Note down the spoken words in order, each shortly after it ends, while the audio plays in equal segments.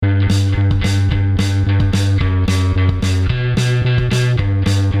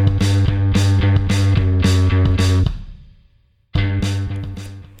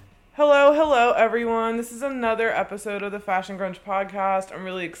is another episode of the Fashion Grunge podcast. I'm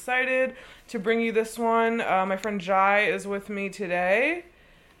really excited to bring you this one. My friend Jai is with me today.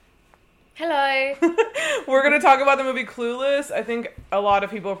 Hello. We're going to talk about the movie Clueless. I think a lot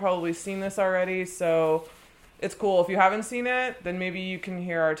of people have probably seen this already, so it's cool. If you haven't seen it, then maybe you can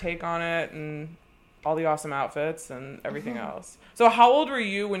hear our take on it and all the awesome outfits and everything else. So how old were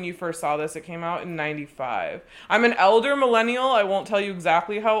you when you first saw this? It came out in 95. I'm an elder millennial. I won't tell you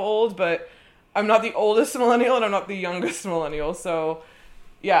exactly how old, but I'm not the oldest millennial and I'm not the youngest millennial. So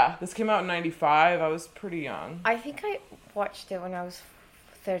yeah, this came out in 95. I was pretty young. I think I watched it when I was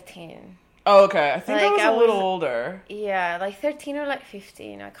 13. Oh, okay. I think Like, I was I a little was- older. Yeah, like 13 or like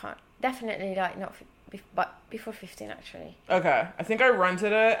 15. I can't. Definitely like not, but before 15 actually. Okay. I think I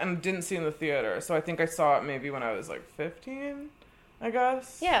rented it and didn't see it in the theater. So I think I saw it maybe when I was like 15, I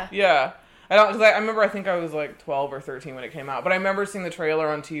guess. Yeah. Yeah. I remember I think I was like 12 or 13 when it came out. But I remember seeing the trailer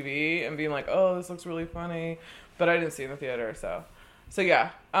on TV and being like, oh, this looks really funny. But I didn't see it in the theater, so yeah.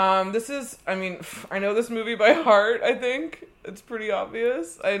 This is, I mean, I know this movie by heart, I think. It's pretty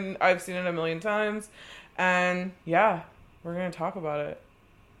obvious. And I've seen it a million times. And yeah, we're going to talk about it.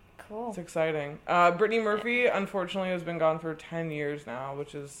 Cool. It's exciting. Brittany Murphy, unfortunately, has been gone for 10 years now,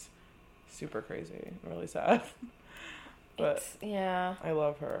 which is super crazy. Really sad. But Yeah. I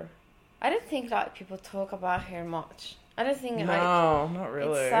love her. I don't think like people talk about her much. I don't think No, not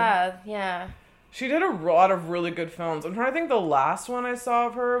really. It's sad. Yeah. She did a lot of really good films. I'm trying to think the last one I saw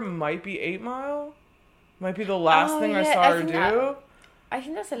of her might be 8 Mile. Might be the last thing I yeah, saw I her think do. I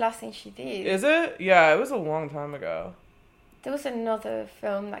think that's the last thing she did. Is it? Yeah, it was a long time ago. There was another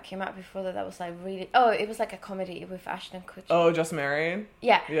film that came out before that was like really... Oh, it was like a comedy with Ashton Kutcher. Oh, Just Married?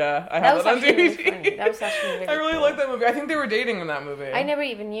 Yeah. Yeah, I That have was it on actually really DVD. funny. That was actually really I really cool. like that movie. I think they were dating in that movie. I never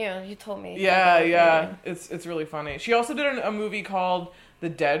even knew. You told me. Yeah, Like, yeah. It's really funny. She also did a movie called The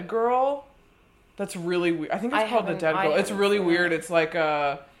Dead Girl. That's really weird. I think it's called The Dead Girl. It's really weird. It's like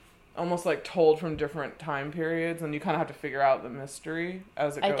almost like told from different time periods, and you kind of have to figure out the mystery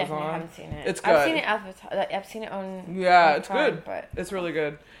as it I goes definitely on. haven't seen it. It's good. I've seen it advertised. Like, I've seen it on. Yeah, on it's Prime, good. But It's really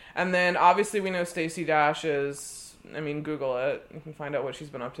good. And then obviously we know Stacey Dash is. I mean, Google it. You can find out what she's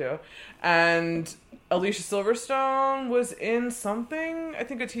been up to. And Alicia Silverstone was in something. I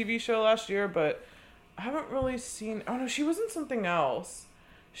think a TV show last year, but I haven't really seen. Oh no, she was in something else.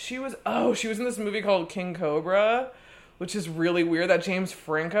 She was in this movie called King Cobra, which is really weird, that James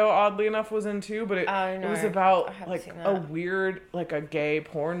Franco, oddly enough, was in too, but it was I about haven't like seen a that. weird, like a gay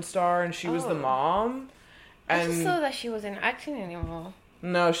porn star, and she was the Oh. mom. I just And saw that she wasn't acting anymore.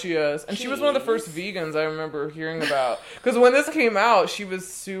 no, she is. And she was one of the first vegans I remember hearing about. Because when this came out, she was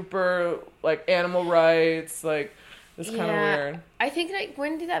super, like, animal rights, like, it's kind of weird. I think like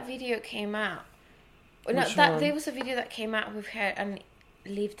when did that video came out? No, Which one? there was a video that came out with her and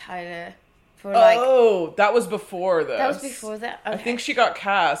Liv Tyler for like. Oh, that was before this. That was before that. I Okay. think she got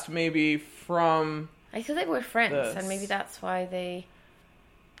cast maybe from... I thought they were friends, this. and maybe that's why they.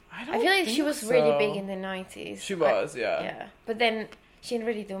 I I feel like she think was really so. big in the 90s. She was, yeah. Yeah, but then she didn't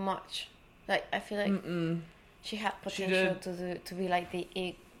really do much. Like I feel like she had She potential to be like the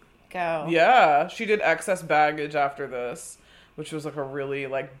it girl. Yeah, she did Excess Baggage after this, which was like a really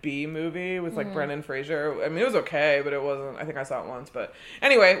like B movie with like Brendan Fraser. I mean, it was okay, but it wasn't. I think I saw it once. But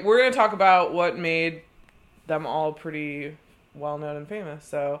anyway, we're gonna talk about what made them all pretty well known and famous.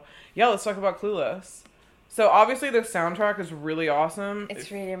 So yeah, let's talk about Clueless. So obviously the soundtrack is really awesome. It's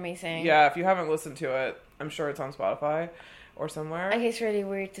really amazing. Yeah, if you haven't listened to it, I'm sure it's on Spotify or somewhere. I think it's really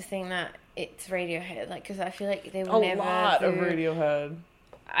weird to think that it's Radiohead, like, because I feel like they will A never lot of do- Radiohead.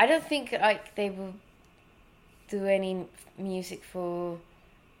 I don't think like they will do any music for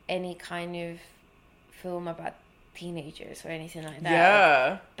any kind of film about teenagers or anything like that.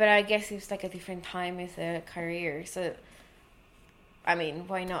 Yeah. But I guess it's like a different time with their career, so I mean,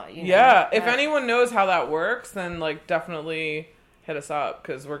 why not? You know? Yeah, if But- anyone knows how that works, then like definitely hit us up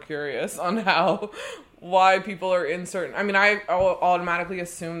because we're curious on why people are in certain. I mean, I automatically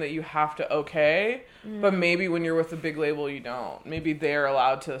assume that you have to but maybe when you're with a big label, you don't. Maybe they're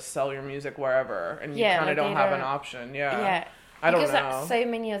allowed to sell your music wherever, and you Yeah, kind of like don't they have an don't- option. Yeah, yeah, I don't because know. like so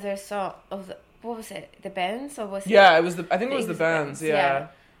many other songs of the, what was it, the Bends or was Yeah, it? it was I think it was the Bends. Yeah.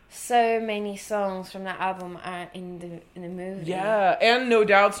 So many songs from that album are in the movie. Yeah, and No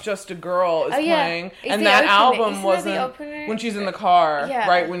Doubt's Just a Girl is Oh, yeah. playing, It's and the that opener. album Isn't that the wasn't opener? when she's in the car, Yeah,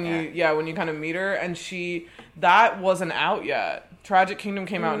 right? When you kind of meet her, and that wasn't out yet. Tragic Kingdom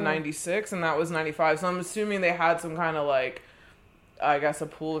came out in '96, and that was '95. So I'm assuming they had some kind of like, I guess, a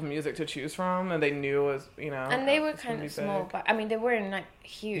pool of music to choose from, and they knew it was, And they were it's gonna kind be of small, big. but I mean, they weren't like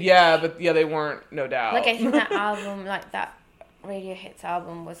huge. Yeah, but they weren't, no doubt. Like I think that album, like that Radio Hits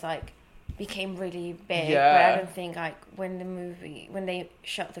album, was like became really big. Yeah. But I don't think like when they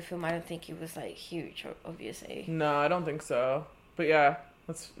shot the film, I don't think it was like huge, obviously. No, I don't think so. But yeah,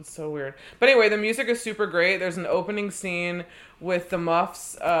 it's so weird. But anyway, the music is super great. There's an opening scene with the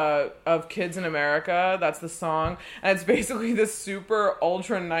Muffs of Kids in America. That's the song. And it's basically this super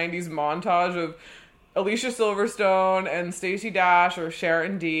ultra 90s montage of Alicia Silverstone and Stacey Dash or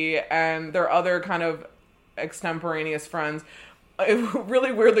Sharon D and their other kind of extemporaneous friends.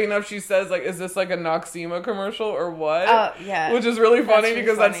 Really weirdly enough, she says, like, is this like a Noxzema commercial or what? Oh, yeah. Which is really funny That's really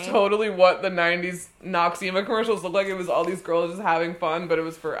because funny. that's totally what the 90s Noxzema commercials looked like. It was all these girls just having fun, but it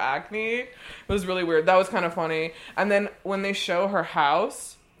was for acne. It was really weird. That was kind of funny. And then when they show her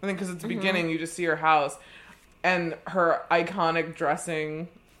house, I think because at the beginning you just see her house and her iconic dressing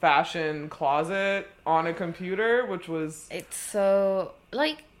fashion closet on a computer, which was... It's so,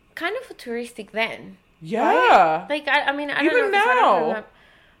 like, kind of futuristic then. Yeah. Like, I mean, I Even don't know. 'Cause now. I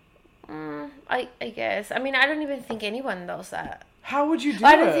don't remember. I guess. I mean, I don't even think anyone does that. How would you do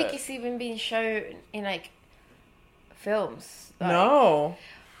I it? don't think it's even being shown in, like, films. Like, No.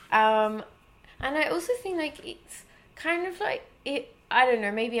 and I also think, like, it's kind of like, I don't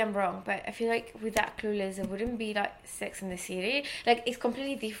know, maybe I'm wrong, but I feel like with that Clueless, it wouldn't be, like, Sex and the City. Like, it's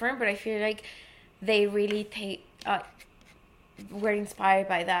completely different, but I feel like they really were inspired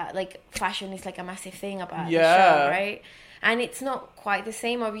by that. Like, fashion is like a massive thing about the show, right? And it's not quite the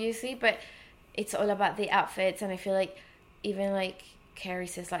same, obviously, but it's all about the outfits. And I feel like even like Carrie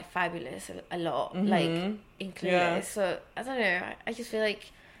says like fabulous a lot, like in Clueless. Yeah. So I don't know. I just feel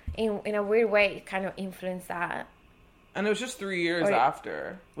like in a weird way it kind of influenced that. And it was just 3 years Or-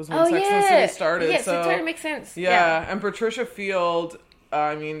 after was when Sex and the City started. Yeah, so it totally makes sense. Yeah, and Patricia Field,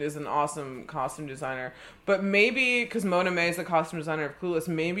 I mean, is an awesome costume designer. But maybe, because Mona May is the costume designer of Clueless,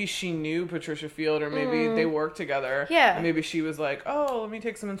 maybe she knew Patricia Field, or maybe they worked together. Yeah. And maybe she was like, oh, let me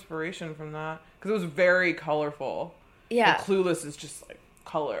take some inspiration from that. Because it was very colorful. Yeah. Like, Clueless is just, like,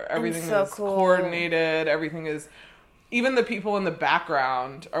 color. Everything so is cool. coordinated. Everything is... Even the people in the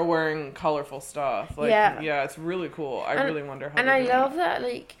background are wearing colorful stuff. Like, Yeah. it's really cool. I really wonder how And they I do love it. that,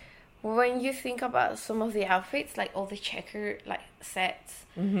 like, when you think about some of the outfits, like all the checker like sets,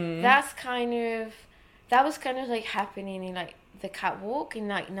 that was kind of like happening in like the catwalk in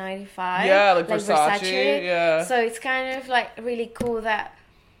like 95. Yeah, like Versace, yeah. So it's kind of like really cool that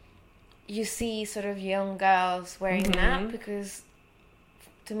you see sort of young girls wearing that, because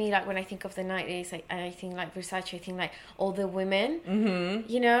to me, like when I think of the 90s, like, I think like Versace, I think like all the women,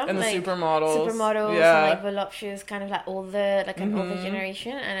 you know, And the like, supermodels. and like voluptuous, kind of like older, like an older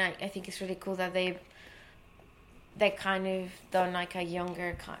generation. And I think it's really cool that they kind of done like a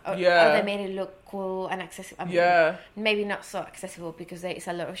younger kind, or they made it look cool and accessible. I mean, maybe not so accessible because there is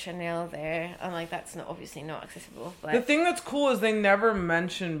a lot of Chanel there, and like that's not obviously not accessible. But The thing that's cool is they never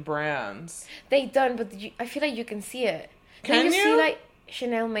mention brands. they done, but I feel like you can see it. Can you you? see like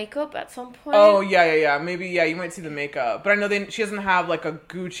Chanel makeup at some point? Oh, yeah. Maybe, you might see the makeup. But I know she doesn't have, like, a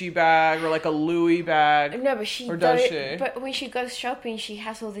Gucci bag or, like, a Louis bag. No, but she Or does. does she? But when she goes shopping, she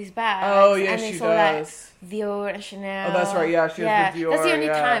has all these bags. Oh, yeah, and she it's all like does. Dior and Chanel. Oh, that's right, yeah, she has the Dior, That's the only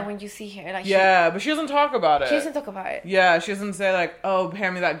yeah. time when you see her. Like, Yeah, but she doesn't talk about it. she doesn't talk about it. Yeah, she doesn't say, like, oh,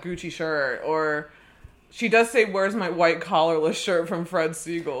 hand me that Gucci shirt. Or she does say, where's my white collarless shirt from Fred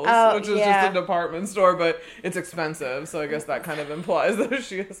Siegel's? Oh, which is yeah. just a department store, but it's expensive. So I guess that kind of implies that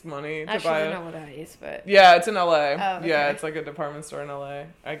she has money to Actually, buy I it. don't know what that is, but Yeah, it's in LA. Oh, okay. Yeah, it's like a department store in LA.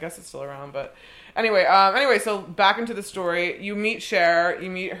 I guess it's still around, but anyway, so back into the story. You meet Cher, you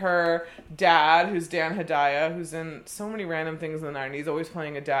meet her dad, who's Dan Hedaya, who's in so many random things in the 90s, always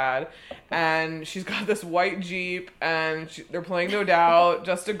playing a dad. And she's got this white Jeep, and they're playing No Doubt,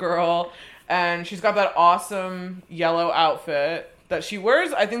 Just a Girl, and she's got that awesome yellow outfit that she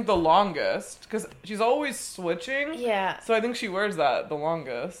wears, I think, the longest, because she's always switching. yeah, So I think she wears that the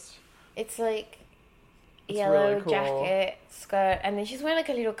longest. it's like It's yellow really cool. jacket, skirt, and then she's wearing like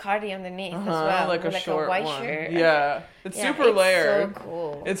a little cardi underneath as well, like with, a short white one. shirt. Yeah, it's Yeah, super layered. So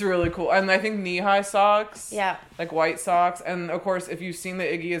cool. It's really cool, and I think knee-high socks. Yeah. like white socks, and of course, if you've seen the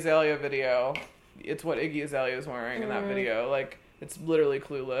Iggy Azalea video, it's what Iggy Azalea is wearing in that video. Like, it's literally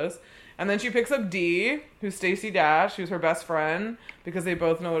Clueless. And then she picks up Dee, who's Stacey Dash, who's her best friend, because they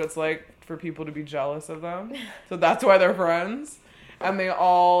both know what it's like for people to be jealous of them. So that's why they're friends. And they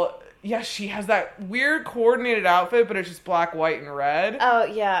all... Yeah, she has that weird coordinated outfit, but it's just black, white, and red. Oh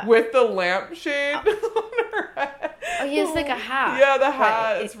yeah. With the lampshade on her head. Oh, he has like a hat. Yeah, the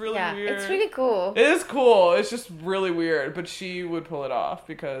hat. It's really weird. It's really cool. It is cool. It's just really weird. But she would pull it off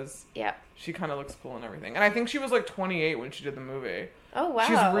because she kind of looks cool and everything. And I think she was like 28 when she did the movie. Oh, wow.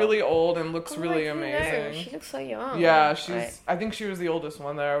 She's really old and looks really amazing. She looks so young. Yeah, I think she was the oldest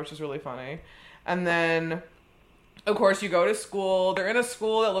one there, which is really funny. And then, of course, you go to school. They're in a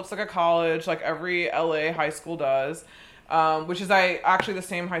school that looks like a college, like every LA high school does. Which is actually the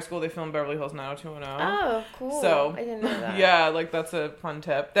same high school they filmed Beverly Hills 90210. Oh, cool. So, I didn't know that. Yeah, like that's a fun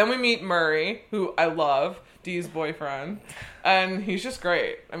tip. Then we meet Murray, who I love, Dee's boyfriend. And he's just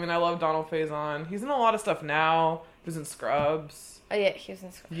great. I mean, I love Donald Faison. He's in a lot of stuff now. He was in Scrubs. Oh, yeah, he was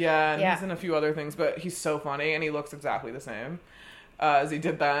in Scrubs. Yeah, and he's in a few other things, but he's so funny, and he looks exactly the same as he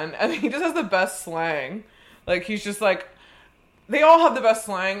did then. And he just has the best slang. Like, he's just like... They all have the best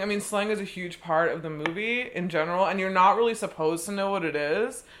slang. I mean, slang is a huge part of the movie in general, and you're not really supposed to know what it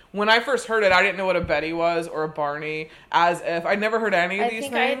is. When I first heard it, I didn't know what a Betty was or a Barney, as if. I'd never heard any of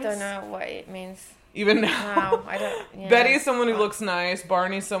these names. I don't know what it means. Even now. No, I don't. Yeah. Betty's someone who looks nice.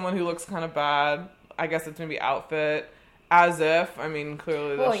 Barney's someone who looks kind of bad. I guess it's maybe outfit. As if. I mean,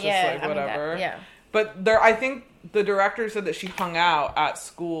 clearly that's just like whatever. Yeah. But I think the director said that she hung out at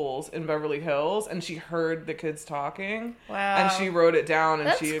schools in Beverly Hills and she heard the kids talking. Wow. And she wrote it down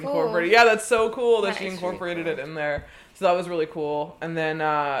and she incorporated. Cool. Yeah, that's so cool that she incorporated it in there. So that was really cool. And then,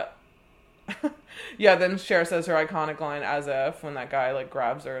 then Cher says her iconic line, as if, when that guy like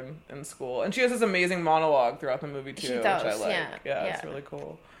grabs her in school. And she has this amazing monologue throughout the movie too, which I like. Yeah, it's really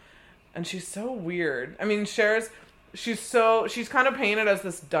cool. And she's so weird. I mean, she's kind of painted as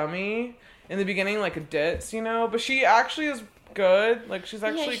this dummy in the beginning, like a ditz, you know, but she actually is good. Like, she's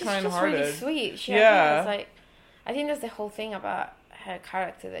actually kind-hearted. She's really sweet. She has, like, I think that's the whole thing about her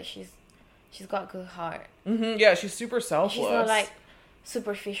character, that she's got a good heart. Mm-hmm. Yeah, she's super selfless. She's not like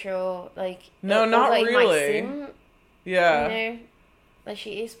superficial, like no, not like, really. Might seem, yeah, you know, like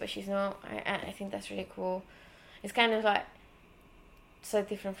she is, but she's not. I think that's really cool. It's kind of like so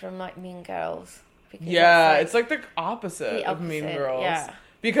different from like Mean Girls. Yeah, it's like the opposite of Mean Girls. Yeah.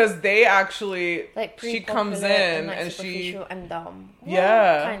 Because they actually, like, she comes in and she... and dumb.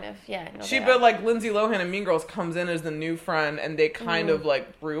 Yeah. Kind of, yeah. No, but like Lindsay Lohan in Mean Girls comes in as the new friend and they kind of like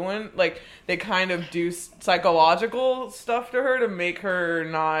ruin, like they kind of do psychological stuff to her to make her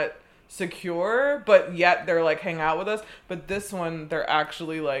not secure, but yet they're like, hang out with us. But this one, they're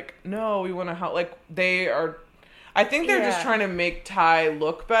actually like, no, we want to help. Like they are, I think they're just trying to make Ty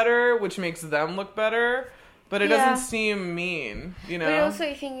look better, which makes them look better. But it doesn't seem mean, you know? But also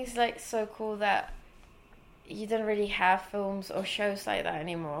I think it's like so cool that you don't really have films or shows like that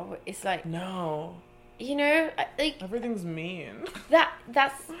anymore. It's like... No. You know? Like... Everything's mean.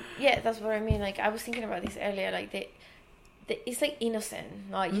 That's what I mean. Like, I was thinking about this earlier. Like, it's like innocent.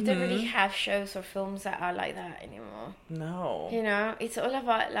 Like, you don't really have shows or films that are like that anymore. No. You know? It's all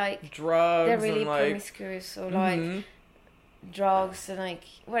about, like... drugs they're really and, like... promiscuous or, like... drugs and like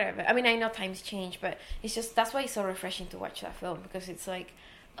whatever. I mean, I know times change, but it's just that's why it's so refreshing to watch that film, because it's like,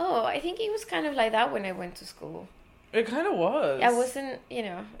 oh, I think it was kind of like that when I went to school. It kind of was. I wasn't, you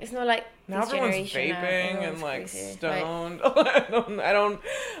know, it's not like now everyone's vaping and like crazy. stoned. Like, I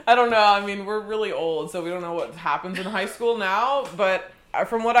don't know. I mean, we're really old, so we don't know what happens in high school now. But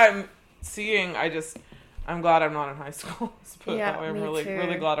from what I'm seeing, I'm glad I'm not in high school. I'm really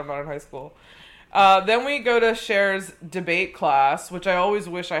glad I'm not in high school. Then we go to Cher's debate class, which I always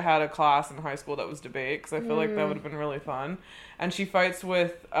wish I had a class in high school that was debate, because I feel like that would have been really fun. And she fights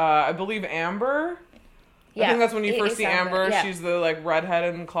with, I believe, Amber. Yeah, I think that's when you first see Amber. Yeah. She's the like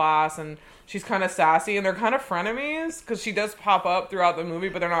redhead in class, and she's kind of sassy, and they're kind of frenemies because she does pop up throughout the movie,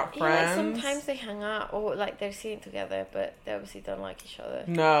 but they're not friends. Yeah, sometimes they hang out or like they're sitting together, but they obviously don't like each other.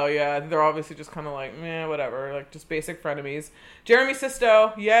 No, yeah, they're obviously just kind of like, meh, whatever, like just basic frenemies. Jeremy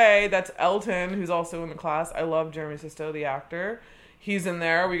Sisto, yay, that's Elton, who's also in the class. I love Jeremy Sisto, the actor. He's in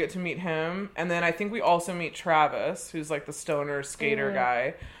there. We get to meet him, and then I think we also meet Travis, who's like the stoner skater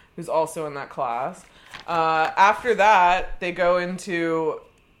guy, who's also in that class. After that, they go into,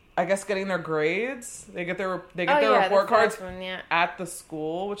 I guess, getting their grades. They get their report cards at the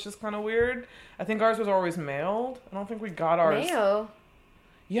school, which is kind of weird. I think ours was always mailed. I don't think we got ours. Mail?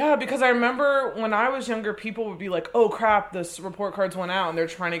 Yeah, because I remember when I was younger, people would be like, oh crap, this report cards went out, and they're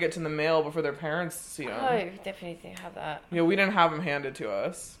trying to get to the mail before their parents see them. Oh, you definitely didn't have that. Yeah, we didn't have them handed to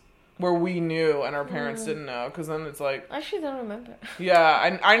us. Where we knew and our parents didn't know, because then it's like... I actually don't remember.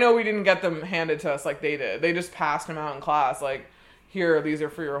 Yeah, I know we didn't get them handed to us like they did. They just passed them out in class, like, here, these are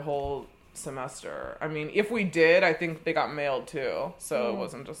for your whole semester. I mean, if we did, I think they got mailed too, so it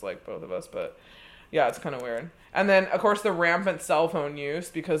wasn't just like both of us, but... Yeah, it's kind of weird. And then, of course, the rampant cell phone use,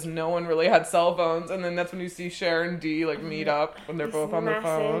 because no one really had cell phones. And then that's when you see Cher and Dee, like, meet up when they're both on their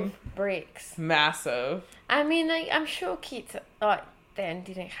phone. Breaks. Massive. I mean, like, I'm sure kids, like, then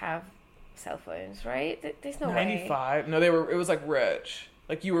didn't have cell phones, right? There's no 95? way. No, it was, like, rich.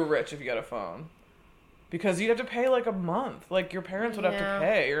 Like, you were rich if you got a phone. Because you'd have to pay, like, a month. Like, your parents would have to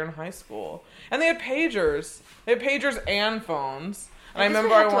pay. You're in high school. And they had pagers. They had pagers and phones. And I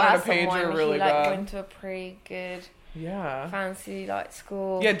remember I wanted a pager really bad. Went to a pretty good, fancy like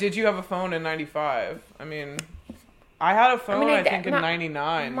school. Yeah, did you have a phone in 95? I mean, I had a phone I think in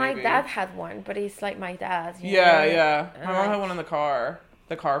 99. My dad had one, but it's like my dad's. Yeah. My mom had one in the car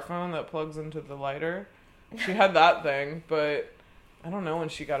phone that plugs into the lighter. She had that thing, but I don't know when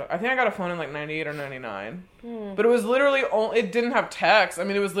she got it. I think I got a phone in like 98 or 99. But it was literally it didn't have text. I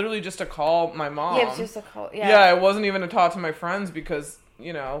mean, it was literally just to call my mom. Yeah, it was just a call. Yeah. Yeah, it wasn't even to talk to my friends because,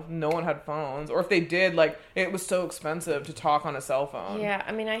 you know, no one had phones. Or if they did, like, it was so expensive to talk on a cell phone. Yeah,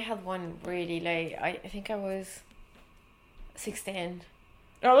 I mean, I had one really late. I think I was 16.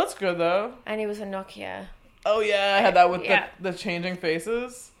 Oh, that's good, though. And it was a Nokia. Oh, yeah, I had that with the changing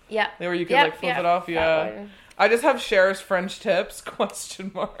faces. Yeah. Where you could, like, flip it off. Yeah. I just have Cher's French tips, ?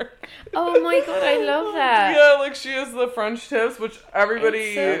 Oh my god, I love that. Yeah, like she has the French tips, which everybody...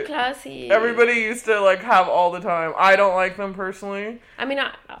 It's so classy. Everybody used to, like, have all the time. I don't like them personally. I mean,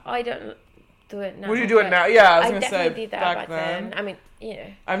 I don't do it now. Would you do it now? Yeah, I was going to say, I definitely did that back then. I mean, you know.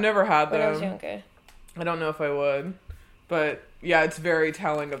 I've never had them. When I was younger. I don't know if I would. But, yeah, it's very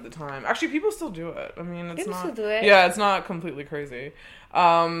telling of the time. Actually, people still do it. I mean, it's people not... still do it. Yeah, it's not completely crazy.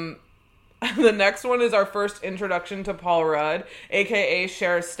 The next one is our first introduction to Paul Rudd, a.k.a.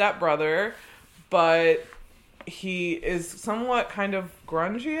 Cher's stepbrother, but he is somewhat kind of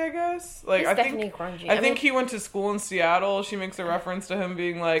grungy, I guess. Like, He's definitely grungy. I think he went to school in Seattle. She makes a reference to him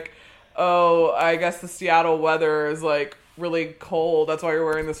being like, oh, I guess the Seattle weather is, like, really cold. That's why you're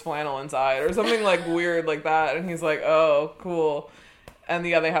wearing this flannel inside. Or something, like, weird like that. And he's like, oh, cool. And,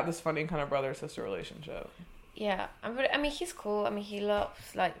 yeah, they have this funny kind of brother-sister relationship. Yeah, I mean, he's cool. I mean, he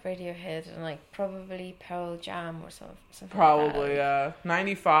loves, like, Radiohead and, like, probably Pearl Jam or something Probably, like yeah.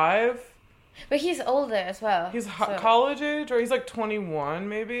 95? But he's older as well. He's college age? Or he's, like, 21,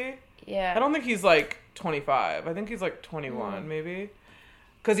 maybe? Yeah. I don't think he's, like, 25. I think he's, like, 21, maybe.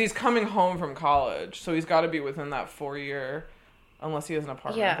 Because he's coming home from college, so he's got to be within that 4-year, unless he has an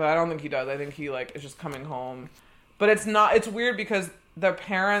apartment. Yeah. But I don't think he does. I think he, like, is just coming home. But it's weird because their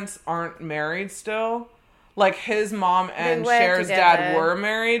parents aren't married still. Like, his mom and Cher's dad were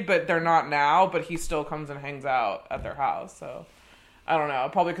married, but they're not now, but he still comes and hangs out at their house, so... I don't know.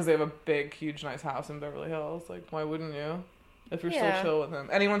 Probably because they have a big, huge, nice house in Beverly Hills. Like, why wouldn't you? If you're still chill with him.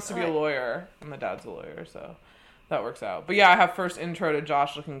 And he wants to be a lawyer, and the dad's a lawyer, so... That works out. But yeah, I have first intro to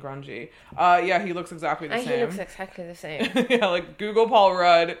Josh looking grungy. Yeah, he looks exactly the same. He looks exactly the same. Yeah, like, Google Paul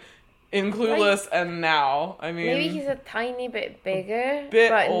Rudd... in Clueless and now. I mean, maybe he's a tiny bit bigger,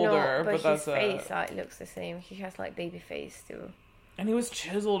 but older, but his face looks the same. He has like baby face too. And he was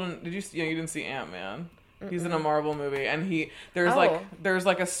chiseled. And did you see? You didn't see Ant-Man. He's in a Marvel movie, and there's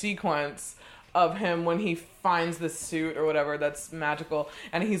like a sequence of him when he finds this suit or whatever that's magical,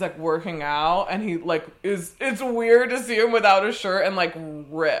 and he's like working out, and he like it's weird to see him without a shirt and like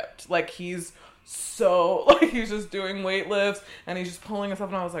ripped, like he's. So, like, he's just doing weightlifts, and he's just pulling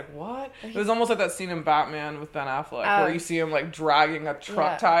himself, and I was like, what? It was almost like that scene in Batman with Ben Affleck, where you see him, like, dragging a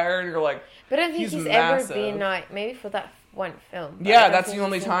truck tire, and you're like, but I don't think he's ever been, like, maybe for that one film. Yeah, that's the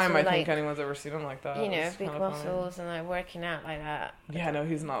only time I think anyone's ever seen him like that. You know, big muscles and, like, working out like that. Yeah, no,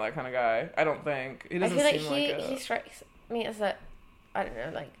 he's not that kind of guy. I don't think. He doesn't seem like it. He strikes me as, like, I don't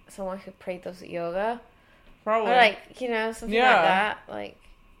know, like, someone who does yoga. Probably. Or, like, you know, something like that, like...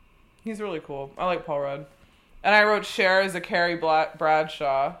 He's really cool. I like Paul Rudd. And I wrote Cher as a Carrie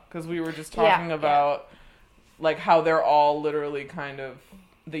Bradshaw, because we were just talking about, like, how they're all literally kind of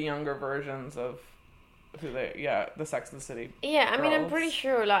the younger versions of the Sex and the City Yeah, I girls. mean, I'm pretty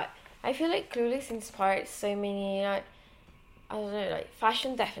sure, like, I feel like Clueless inspired so many, like, I don't know, like,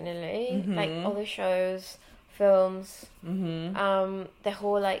 fashion definitely, like, other shows, films, the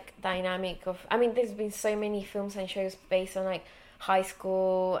whole, like, dynamic of, I mean, there's been so many films and shows based on, like, high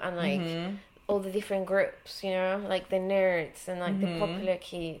school and like all the different groups, you know, like the nerds and like the popular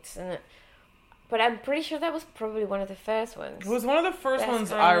kids, but I'm pretty sure that was probably one of the first ones. It was one of the first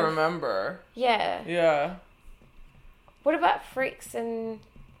ones I remember. Yeah. What about Freaks and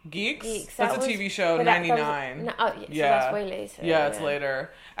Geeks? That's a TV show, 99. So that's way later. Yeah, it's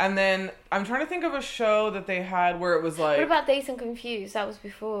later. And then I'm trying to think of a show that they had where it was like. What about Dazed and Confused? That was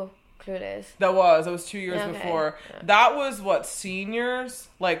before Clueless? That was 2 years before. Yeah. That was what, seniors?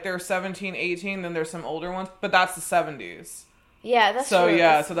 Like they're 17, 18, then there's some older ones, but that's the 70s. Yeah, that's so true.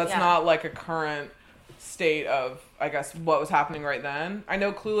 Yeah, so that's not like a current state of, I guess, what was happening right then. I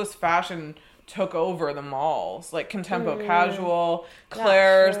know Clueless fashion took over the malls, like Contempo Casual,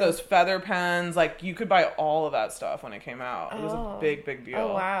 Claire's, those feather pens. Like you could buy all of that stuff when it came out. It was a big deal.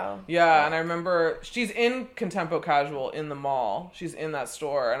 Oh wow! Yeah, and I remember she's in Contempo Casual in the mall. She's in that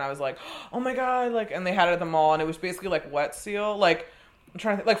store, and I was like, oh my god! Like, and they had it at the mall, and it was basically like Wet Seal, like. I'm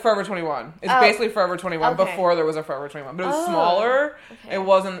trying to think, like Forever 21. It's basically Forever 21 before there was a Forever 21. But it was smaller. Okay. It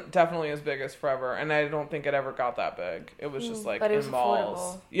wasn't definitely as big as Forever. And I don't think it ever got that big. It was just like in malls.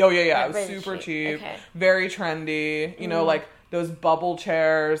 Affordable. Oh, yeah. It was super cheap. Okay. Very trendy. You know, like those bubble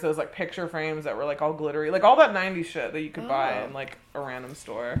chairs, those like picture frames that were like all glittery. Like all that 90s shit that you could buy in like a random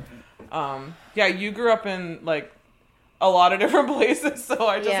store. Yeah, you grew up in like a lot of different places. So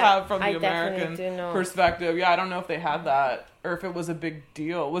I just have from the American perspective. Yeah, I don't know if they had that. Or if it was a big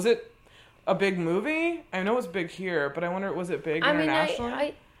deal. Was it a big movie? I know it was big here, but I wonder, was it big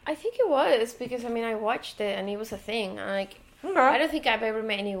internationally? I think it was, because, I watched it, and it was a thing. Like, I don't think I've ever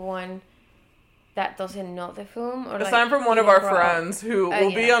met anyone that doesn't know the film. Or aside from one of our friends, who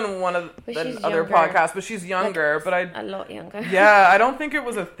will be on one of the other podcasts, but she's younger. Like, a lot younger. Yeah, I don't think it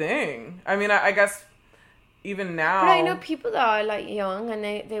was a thing. I guess... Even now, but I know people that are like young and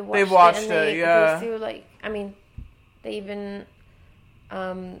they watched it, and they still like. They even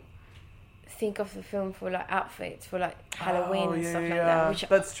think of the film for like outfits for like Halloween and stuff like that. Which,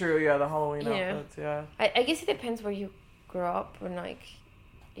 that's true. Yeah, the Halloween outfits. Yeah. I guess it depends where you grew up, and like,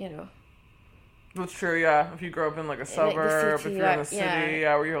 That's true. Yeah, if you grow up in like a suburb, if you're in a city,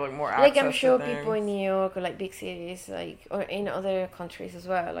 where you're like more access. Like I'm sure people in New York or like big cities, like or in other countries as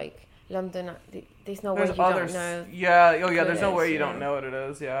well, like. London, there's no way you don't know. Yeah, there's no way you don't know what it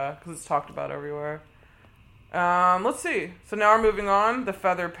is, because it's talked about everywhere. Let's see. So now we're moving on. The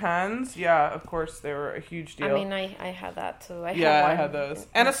feather pens. Yeah, of course, they were a huge deal. I had that too. I had those.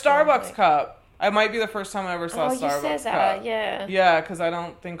 And a Starbucks cup. It might be the first time I ever saw a Starbucks you said that, cup. Yeah. Yeah, because I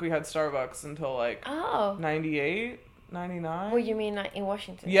don't think we had Starbucks until like 98, 99. Well, you mean like in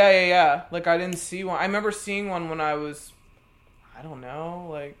Washington? Yeah. Like I didn't see one. I remember seeing one when I was, I don't know,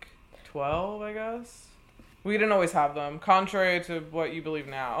 like 12, I guess. We didn't always have them, contrary to what you believe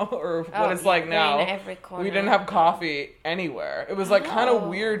now, or what it's like now. In every corner. We didn't have coffee anywhere. It was like kind of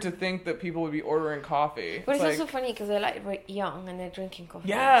weird to think that people would be ordering coffee. But it's also funny because they're like young and they're drinking coffee.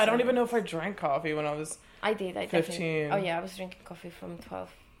 Yeah, I don't even know if I drank coffee when I was. I did. 15. Definitely. Oh yeah, I was drinking coffee from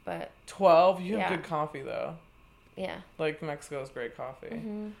 12, but. 12? You have good coffee though. Yeah. Like Mexico's great coffee.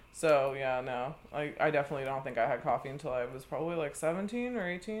 Mm-hmm. So yeah, no, I definitely don't think I had coffee until I was probably like 17 or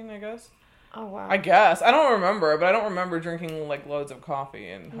 18, I guess. Oh wow. I guess. I don't remember, but I don't remember drinking like loads of coffee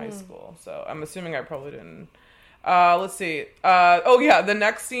in high school. So I'm assuming I probably didn't. Let's see. The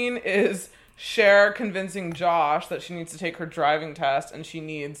next scene is Cher convincing Josh that she needs to take her driving test and she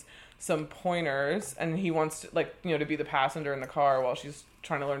needs some pointers, and he wants to to be the passenger in the car while she's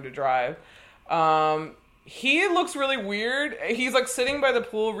trying to learn to drive. He looks really weird. He's like sitting by the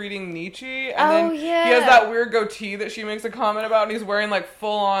pool reading Nietzsche, and he has that weird goatee that she makes a comment about, and he's wearing like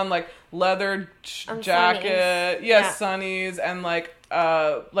full on like leather jacket, sunnies, and like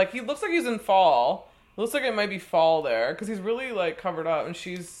he looks like he's in fall. It looks like it might be fall there because he's really like covered up, and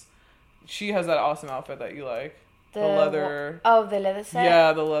she has that awesome outfit that you like. The leather. The leather set.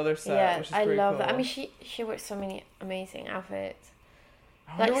 Yeah, the leather set. Yeah, which is I love cool. that. I mean, she wears so many amazing outfits.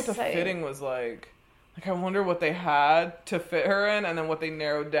 I wonder what the fitting was like. Like, I wonder what they had to fit her in, and then what they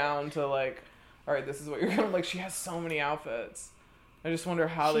narrowed down to, like, all right, this is what you're going to... Like, she has so many outfits. I just wonder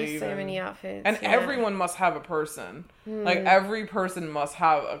how they even... so many outfits. And everyone must have a person. Like, every person must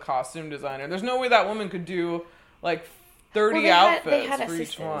have a costume designer. There's no way that woman could do, like, 30 outfits for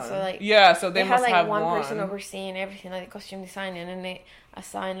each one. So, like, so they must have one person overseeing everything, like the costume design, and then they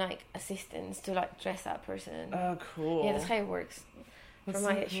assign, like, assistants to, like, dress that person. Oh, cool. Yeah, that's how it works. From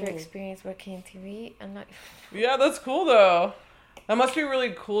my experience working in TV, and like. Yeah, that's cool though. That must be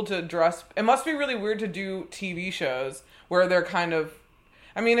really cool to dress. It must be really weird to do TV shows where they're kind of.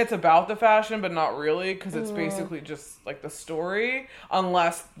 I mean, it's about the fashion, but not really, because it's basically just like the story.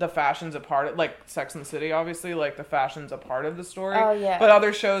 Unless the fashion's a part of, like Sex and the City, obviously, like the fashion's a part of the story. Oh yeah. But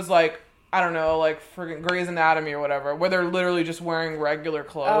other shows like. I don't know, like friggin' Grey's Anatomy or whatever, where they're literally just wearing regular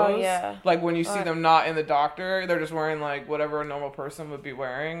clothes. Oh, yeah. Like when you see them not in the doctor, they're just wearing like whatever a normal person would be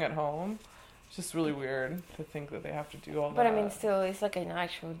wearing at home. It's just really weird to think that they have to do all that. But I mean, still, it's like an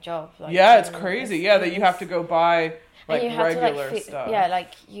actual job. Like, yeah, it's crazy. That you have to go buy like regular stuff. Yeah,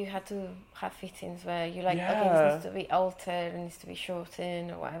 like you had to have fittings where you like, okay, this needs to be altered, it needs to be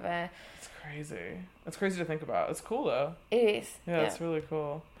shortened or whatever. It's crazy. It's crazy to think about. It's cool though. It is. Yeah, it's really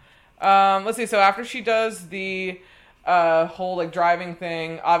cool. Let's see. So after she does the whole like driving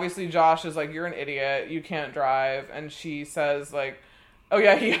thing, obviously Josh is like, "You're an idiot. You can't drive," and she says like, oh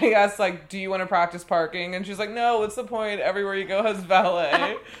yeah, he asks like, do you want to practice parking? And she's like, no, what's the point? Everywhere you go has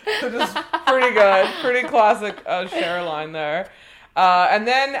valet. So just pretty good. Pretty classic Cher line there. And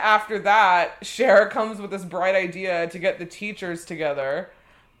then after that, Cher comes with this bright idea to get the teachers together.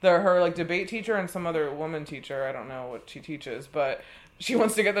 Her like debate teacher and some other woman teacher. I don't know what she teaches, but she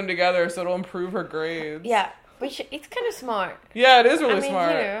wants to get them together so it'll improve her grades. Yeah, which it's kind of smart. Yeah, it is really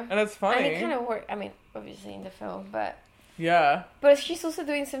smart. And it's funny. And it kind of worked, I mean, obviously in the film, but... Yeah. But she's also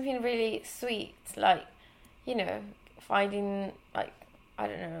doing something really sweet, like, you know, finding, like, I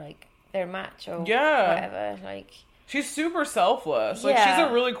don't know, like, their match or whatever. Like, she's super selfless. Like, she's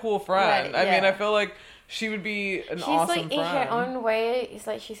a really cool friend. Right, I mean, I feel like she would be an awesome friend. She's, like, in her own way, it's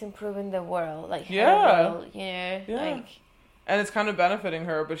like she's improving the world. Like, her world, you know? Yeah. Like... And it's kind of benefiting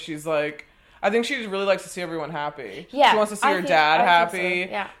her, but she's, like... I think she really likes to see everyone happy. Yeah, she wants to see her dad happy. So.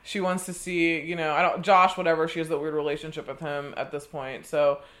 Yeah. She wants to see, you know, Josh, whatever. She has that weird relationship with him at this point,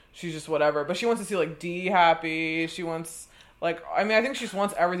 so she's just whatever. But she wants to see like Dee happy. She wants like, I mean, I think she just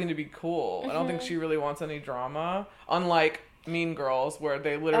wants everything to be cool. I don't think she really wants any drama. Unlike Mean Girls, where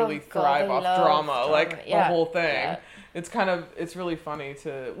they literally thrive off drama, like the whole thing. Yeah. It's really funny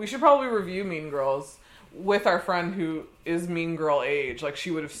we should probably review Mean Girls with our friend who is Mean Girl age. Like,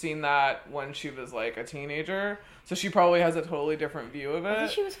 she would have seen that when she was, like, a teenager. So she probably has a totally different view of it. I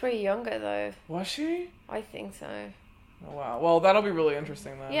think she was pretty younger, though. Was she? I think so. Oh, wow. Well, that'll be really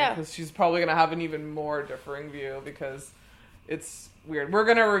interesting, then. Yeah. Because she's probably going to have an even more differing view, because it's weird. We're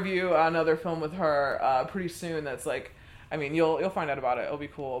going to review another film with her pretty soon that's, like... I mean, you'll find out about it. It'll be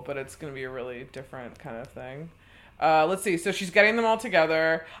cool, but it's going to be a really different kind of thing. Let's see. So she's getting them all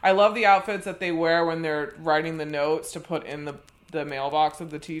together. I love the outfits that they wear when they're writing the notes to put in the mailbox of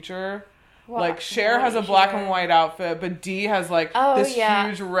the teacher. Like, Cher has a black and white outfit, but Dee has, like, this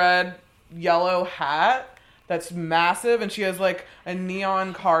huge red, yellow hat that's massive, and she has, like, a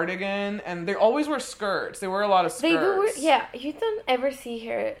neon cardigan, and they always wear skirts. They wear a lot of skirts. You don't ever see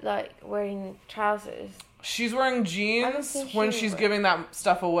her, like, wearing trousers. She's wearing jeans when she's giving that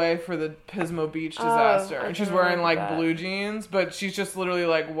stuff away for the Pismo Beach disaster. And she's wearing, like, blue jeans, but she's just literally,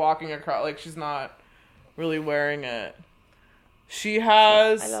 like, walking across. Like, she's not really wearing it. She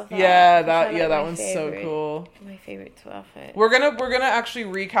has... I love that. That one's so cool. My favorite outfit. We're gonna actually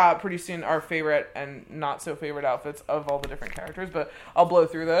recap pretty soon our favorite and not so favorite outfits of all the different characters, but I'll blow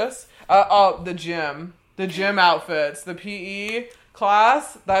through this. The gym outfits. The PE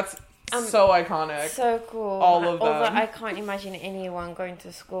class, that's... so iconic. So cool. All of them. Although I can't imagine anyone going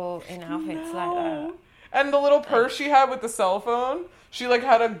to school in outfits like that. And the little purse she had with the cell phone. She like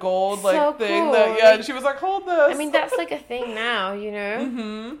had a gold thing cool. that and she was like, hold this. I mean, that's like a thing now, you know?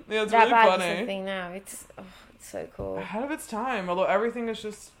 Mm-hmm. Yeah, it's that really funny. That is a thing now. It's so cool. Ahead of its time. Although everything is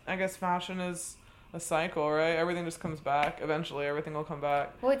just, I guess fashion is a cycle, right? Everything just comes back. Eventually, everything will come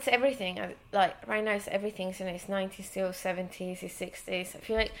back. Well, it's everything. Like, right now, it's everything. So it's 90s still, 70s, it's 60s. I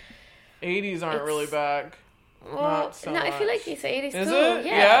feel like... 80s aren't really back. Well, so no, much. I feel like it's 80s is too. It?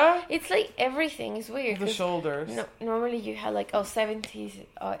 Yeah. It's like everything is weird. The shoulders. Normally you had like, 70s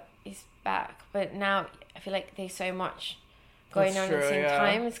is back. But now I feel like there's so much going on at the same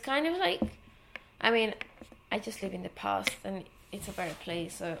time. It's kind of like, I mean, I just live in the past and it's a better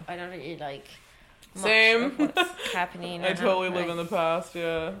place. So I don't really like much of what's happening. I totally live in the past,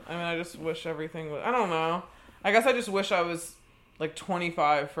 yeah. I mean, I just wish everything was, I don't know. I guess I just wish I was like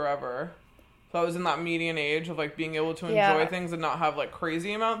 25 forever. So I was in that median age of like being able to enjoy things and not have like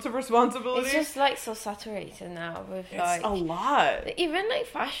crazy amounts of responsibility. It's just like so saturated now with it's a lot. Even like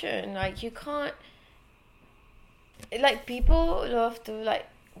fashion, like you can't. Like people love to like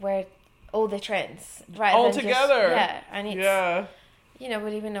wear all the trends, right? All together. And it's you know,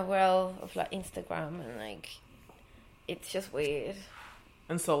 we live in a world of like Instagram and like it's just weird.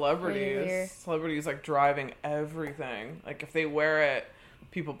 And celebrities like driving everything. Like if they wear it,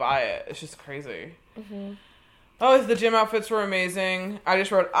 people buy it. It's just crazy. Mm-hmm. Oh, the gym outfits were amazing. I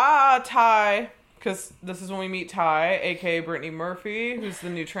just wrote Ty, because this is when we meet Ty, aka Brittany Murphy, who's the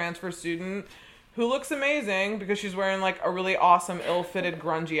new transfer student who looks amazing because she's wearing like a really awesome ill-fitted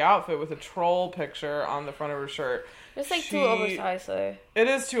grungy outfit with a troll picture on the front of her shirt. It's like too oversized though. It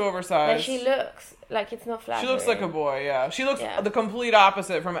is too oversized. Like she looks like it's not flattering. She looks like a boy, yeah. She looks the complete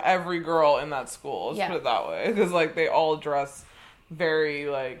opposite from every girl in that school. Let's put it that way. Because like they all dress very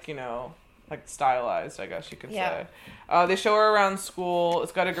like, you know, like stylized, I guess you could say. They show her around school.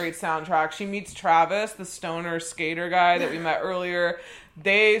 It's got a great soundtrack. She meets Travis, the stoner skater guy that we met earlier.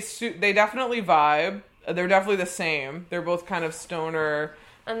 They definitely vibe. They're definitely the same. They're both kind of stoner.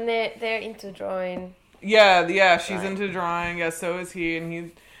 And they're into drawing. Yeah, she's into drawing. Yeah, so is he,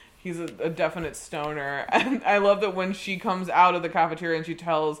 and he's a definite stoner. And I love that when she comes out of the cafeteria and she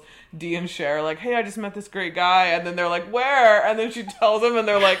tells Dee and Cher, like, hey, I just met this great guy. And then they're like, where? And then she tells them, and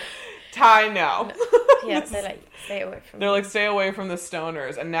they're like, Ty, now. Yeah, they're like, stay away from They're like, stay away from the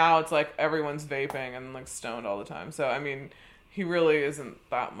stoners. And now it's like everyone's vaping and like stoned all the time. So, I mean, he really isn't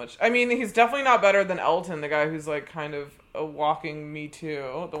that much. I mean, he's definitely not better than Elton, the guy who's like kind of a walking Me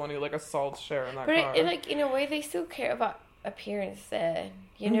Too, the one who like assaults Cher in that car. But like in a way, they still care about appearance there,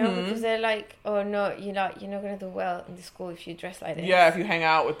 you know, because they're like, oh no, you're not gonna do well in the school if you dress like this. Yeah, if you hang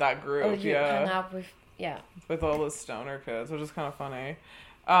out with that group. Or you hang out with all those stoner kids, which is kind of funny.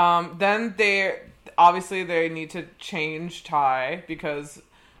 Then they need to change Ty because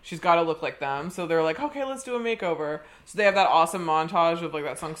she's got to look like them. So they're like, okay, let's do a makeover. So they have that awesome montage of like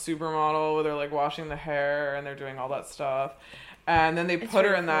that song Supermodel where they're like washing the hair and they're doing all that stuff. And then they put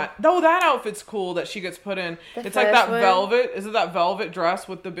her in that. Oh, that outfit's cool that she gets put in. It's like that velvet. Is it that velvet dress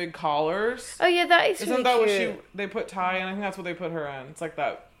with the big collars? Oh yeah, that is. Isn't that what they put Ty in? I think that's what they put her in. It's like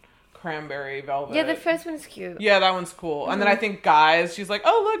that cranberry velvet. Yeah, the first one's cute. Yeah, that one's cool. And then I think she's like,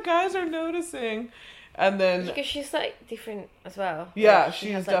 oh look, guys are noticing. And then because she's like different as well. Yeah, like,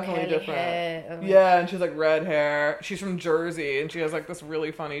 she's has, definitely like, different. Yeah, and she's like red hair. She's from Jersey, and she has like this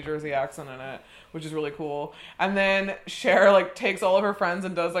really funny Jersey accent in it, which is really cool. And then Cher like takes all of her friends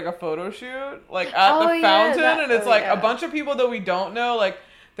and does like a photo shoot like at the fountain, and it's like a bunch of people that we don't know. Like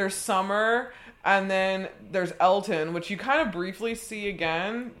there's Summer, and then there's Elton, which you kind of briefly see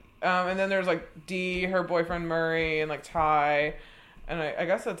again. And then there's like Dee, her boyfriend Murray, and like Ty, and I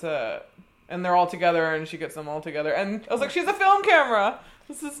guess that's it. And they're all together, and she gets them all together. And I was like, she's a film camera.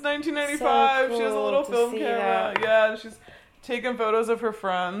 This is 1995. So cool, she has a little film camera. That. Yeah, and she's taking photos of her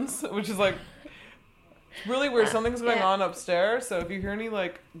friends, which is like really weird. Something's going on upstairs. So if you hear any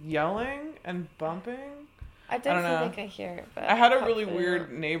like yelling and bumping, I don't think I hear it. But I had a really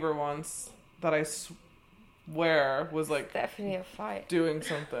weird neighbor once that I swear was like it's definitely a fight doing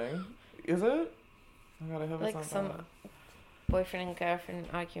something. Is it? Oh God, I hope like it's not some that. Boyfriend and girlfriend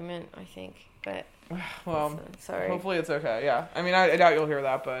argument, I think, but well, sorry. Hopefully it's okay. Yeah, I mean, I doubt you'll hear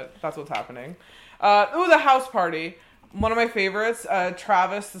that, but that's what's happening. The house party. One of my favorites.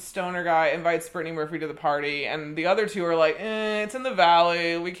 Travis, the stoner guy, invites Brittany Murphy to the party, and the other two are like, it's in the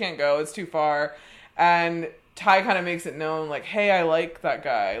valley. We can't go. It's too far. And Ty kind of makes it known, like, hey, I like that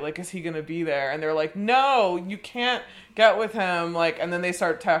guy. Like, is he gonna be there? And they're like, no, you can't get with him. Like, and then they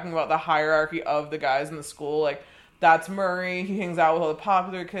start talking about the hierarchy of the guys in the school, like. That's Murray. He hangs out with all the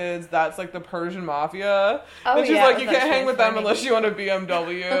popular kids. That's like the Persian mafia. Oh, and she's like, you can't hang with them unless you want a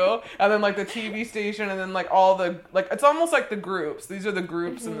BMW. And then like the TV station, and then like all the like it's almost like the groups. These are the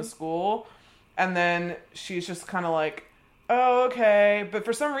groups in the school. And then she's just kind of like, oh, okay. But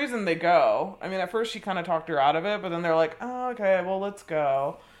for some reason they go. I mean, at first she kind of talked her out of it, but then they're like, oh, okay, well, let's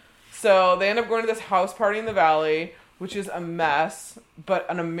go. So they end up going to this house party in the valley, which is a mess, but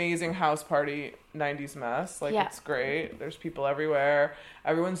an amazing house party 90s mess. Like, it's great. There's people everywhere.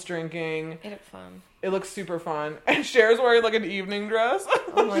 Everyone's drinking. It looks fun. It looks super fun. And Cher's wearing, like, an evening dress.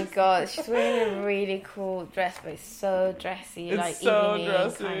 Oh, my God. She's wearing a really cool dress, but it's so dressy. It's like, so evening,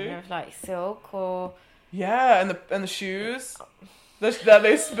 dressy. kind of, like, so cool. Yeah, and the shoes that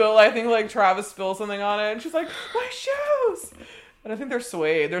they spill. I think, like, Travis spills something on it, and she's like, my shoes! And I think they're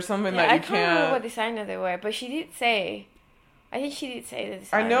suede. There's something that you can't... I can't remember what designer they were, but she did say... I think she did say the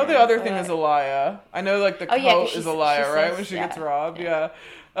designer. I know the other thing is Aliyah. I know, like, the coat is Aliyah, right? When she gets robbed, yeah.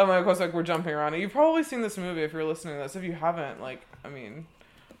 Oh my gosh, like, we're jumping around it. You've probably seen this movie if you're listening to this. If you haven't, like, I mean,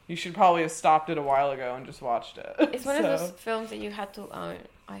 you should probably have stopped it a while ago and just watched it. It's one of those films that you had to own,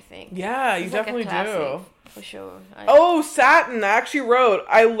 I think. Yeah, you definitely do. For sure. Satin. I actually wrote,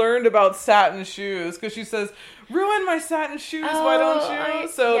 I learned about satin shoes, because she says, ruin my satin shoes, why don't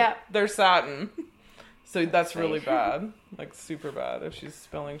you? They're satin. So that's really bad. Like, super bad if she's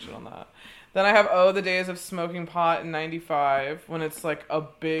spilling shit on that. Then I have, the days of smoking pot in 95, when it's, like, a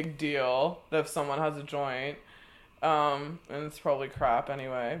big deal that if someone has a joint. And it's probably crap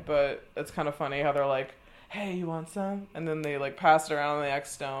anyway. But it's kind of funny how they're like, hey, you want some? And then they, like, pass it around and they act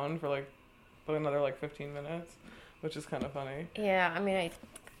stoned for, like, another like 15 minutes, which is kind of funny. Yeah, I mean, I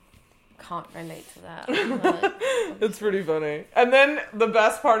can't relate to that. It's pretty funny. And then the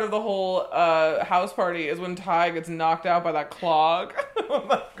best part of the whole house party is when Ty gets knocked out by that clog.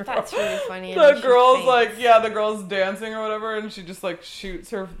 That's really funny. The girl's like, the girl's dancing or whatever, and she just like shoots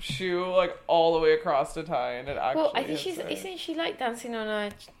her shoe like all the way across to Ty, and it actually. Well, I think isn't she like dancing on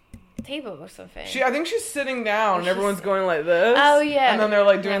a table or something? I think she's sitting down, and everyone's going like this. Oh yeah. And then they're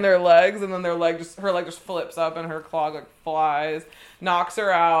like doing their legs, and then her leg just flips up, and her clog like flies, knocks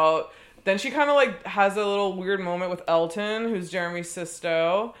her out. Then she kind of like has a little weird moment with Elton, who's Jeremy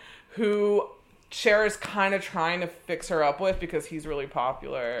Sisto, who Cher is kind of trying to fix her up with because he's really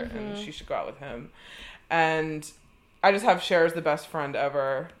popular and she should go out with him. And I just have Cher as the best friend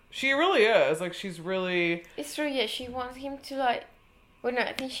ever. She really is. Like, she's really... It's true, yeah. She wants him to like... Well, no,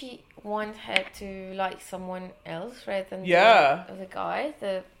 I think she wants her to like someone else rather than the guy.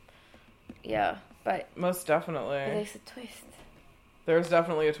 Yeah, but... Most definitely. But there's a twist. There's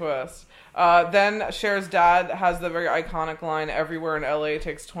definitely a twist. Then Cher's dad has the very iconic line, everywhere in LA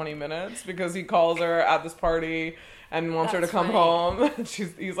takes 20 minutes, because he calls her at this party and wants her to come home.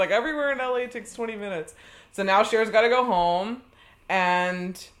 He's like, everywhere in LA takes 20 minutes. So now Cher's got to go home,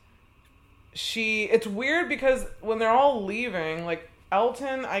 and it's weird because when they're all leaving, like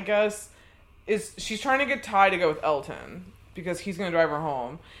Elton, I guess, she's trying to get Ty to go with Elton because he's going to drive her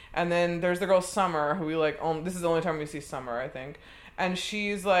home. And then there's the girl Summer, who we like, this is the only time we see Summer, I think. And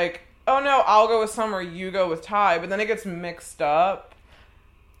she's like, oh no, I'll go with Summer, you go with Ty. But then it gets mixed up.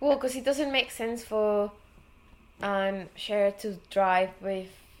 Well, because it doesn't make sense for Cher to drive with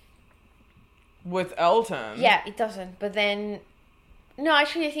Elton. Yeah, it doesn't. But then... No,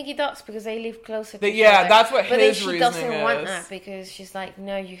 actually, I think it does, because they live closer to each other. That's what his reasoning is. But then she doesn't want that, because she's like,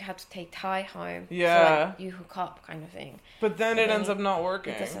 no, you have to take Ty home. Yeah. So, like, you hook up, kind of thing. But then it ends up not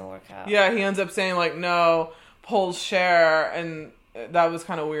working. It doesn't work out. Yeah, he ends up saying, like, no, pulls Cher, and that was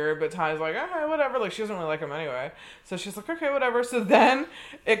kind of weird, but Ty's like, okay, whatever. Like, she doesn't really like him anyway. So she's like, okay, whatever. So then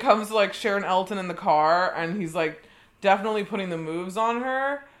it comes to, like, Cher and Elton in the car, and he's, like, definitely putting the moves on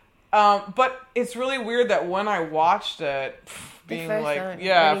her. But it's really weird that when I watched it, being like,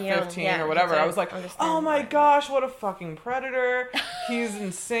 really 15 or whatever, I was like, oh my gosh, what a fucking predator. He's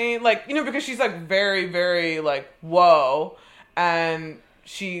insane. Like, because she's like very, very like, whoa. And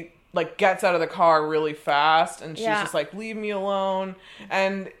she like gets out of the car really fast and she's just like, leave me alone.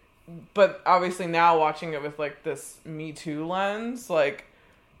 But obviously now watching it with like this Me Too lens, like,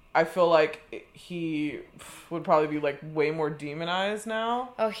 I feel like he would probably be, like, way more demonized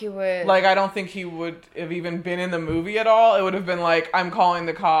now. Oh, he would. Like, I don't think he would have even been in the movie at all. It would have been, like, I'm calling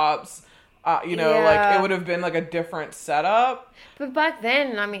the cops. Like, it would have been, like, a different setup. But back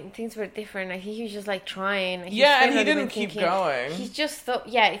then, I mean, things were different. Like, he was just, like, trying. And he didn't keep going. He just thought,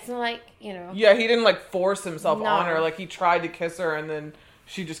 it's not like, Yeah, he didn't, like, force himself on her. Like, he tried to kiss her, and then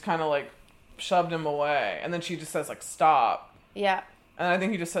she just kind of, like, shoved him away. And then she just says, like, stop. Yeah. And I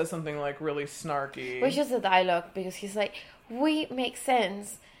think he just says something, like, really snarky. Which is the dialogue, because he's like, we make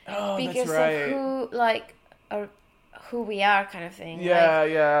sense because of who we are, kind of thing. Yeah,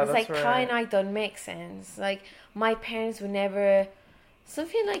 it's that's like, Ty and I don't make sense. Like, my parents would never...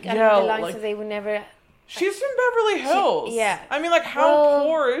 Something like along the lines of they would never... She's from Beverly Hills. I mean, like, how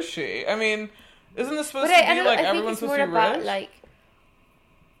poor is she? I mean, isn't this supposed to be, like, everyone's supposed to be rich? About, like,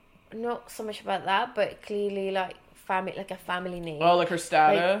 not so much about that, but clearly, like, a family name. Oh, like her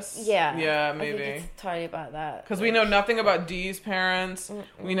status? Like, yeah, maybe. I think it's entirely about that. Because we know nothing about Dee's parents. Mm-mm.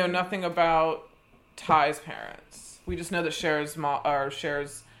 We know nothing about Ty's parents. We just know that Cher's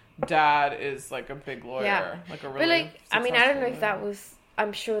dad is like a big lawyer, like a really. But like, I mean, I don't know if lawyer. that was.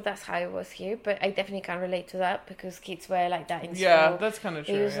 I'm sure that's how it was here, but I definitely can't relate to that because kids were like that in school. Yeah, that's kind of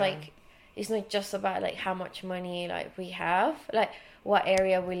true. It was like, it's not just about like how much money like we have, like what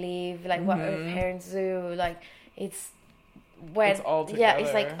area we live, like what our parents do, like. It's all together.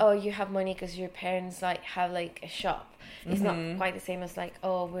 It's like, oh, you have money because your parents like have like a shop. It's not quite the same as like,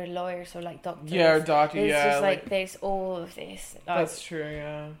 oh, we're lawyers or like doctors. Yeah, or doctor. It's just like there's all of this. Like, that's true.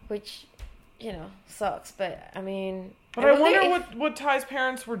 Yeah. Which, sucks. But I mean, but I wonder what Ty's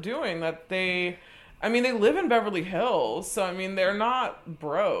parents were doing. They live in Beverly Hills, so I mean, they're not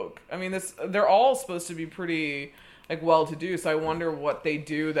broke. I mean, they're all supposed to be pretty. Like, well-to-do, so I wonder what they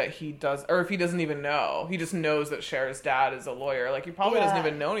do that he does, or if he doesn't even know. He just knows that Cher's dad is a lawyer. Like, he probably doesn't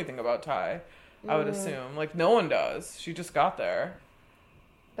even know anything about Ty, I would assume. Like, no one does. She just got there.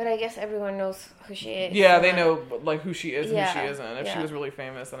 But I guess everyone knows who she is. Yeah, they know, like, who she is and who she isn't. If she was really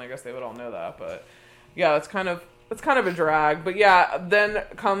famous, then I guess they would all know that. But, yeah, it's kind of a drag. But, yeah, then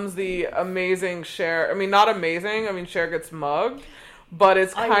comes the amazing Cher. I mean, not amazing. I mean, Cher gets mugged. but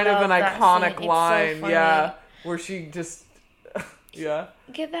it's kind of an iconic line. So yeah, where she just, yeah.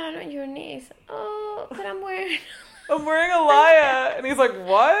 Get down on your knees. Oh, but I'm wearing a Alaïa. And he's like,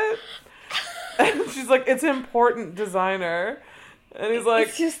 what? And she's like, it's important, designer. And he's like,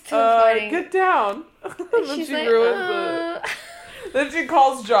 it's just too funny. Get down. And then she's she like, ruins it. Then she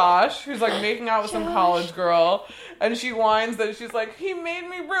calls Josh, who's like making out with some college girl, and she whines that she's like, he made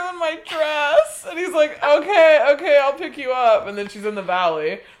me ruin my dress. And he's like, okay, I'll pick you up. And then she's in the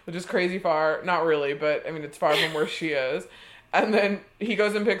valley, which is crazy far. Not really, but I mean, it's far from where she is. And then he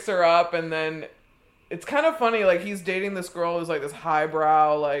goes and picks her up, and then it's kind of funny, like, he's dating this girl who's like this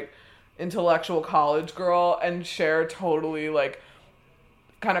highbrow, like, intellectual college girl, and Cher totally, like,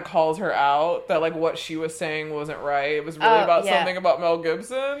 kind of calls her out that, like, what she was saying wasn't right. It was really about something about Mel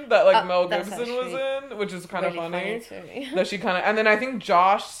Gibson that, like, Mel Gibson was in, which is kind of funny. That she kind of, and then I think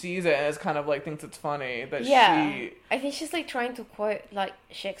Josh sees it and is kind of, like, thinks it's funny that she... I think she's, like, trying to quote, like,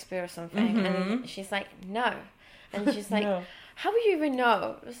 Shakespeare or something, and then she's like, no. And she's like, how would you even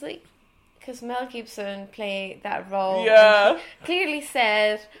know? It was like, because Mel Gibson played that role. Yeah. Clearly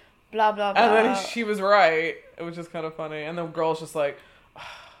said, blah, blah, blah. And then she was right, which is kind of funny. And the girl's just like,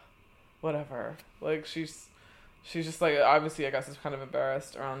 whatever. Like, she's just like, obviously, I guess is kind of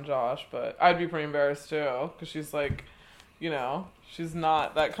embarrassed around Josh, but I'd be pretty embarrassed too, because she's like, you know, she's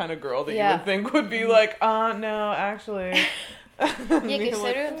not that kind of girl that you would think would be like, no, actually. Yeah, because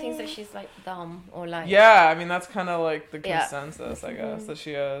everyone thinks that she's like dumb or like... Yeah, I mean, that's kind of like the consensus, I guess, that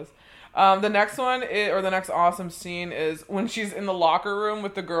she is. The next one, or the next awesome scene is when she's in the locker room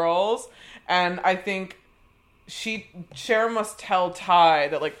with the girls, and I think Cher must tell Ty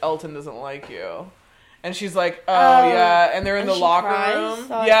that, like, Elton doesn't like you. And she's like, yeah. And they're in the locker room.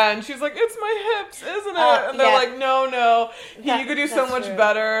 Like, yeah, and she's like, it's my hips, isn't it? And they're like, no. You could do so much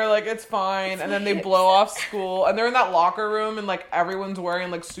better. Like, it's fine. And then they blow off school. And they're in that locker room, and, like, everyone's wearing,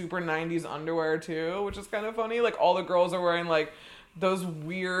 like, super 90s underwear, too, which is kind of funny. Like, all the girls are wearing, like, those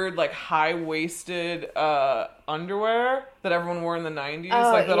weird, like, high-waisted underwear that everyone wore in the 90s.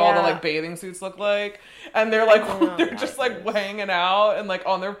 Like, that all the, like, bathing suits look like. And they're, like, they're just, like, hanging out and, like,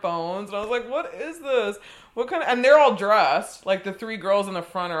 on their phones. And I was like, what is this? What kind of... And they're all dressed. Like, the three girls in the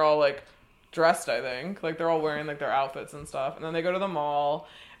front are all, like, dressed, I think. Like, they're all wearing, like, their outfits and stuff. And then they go to the mall.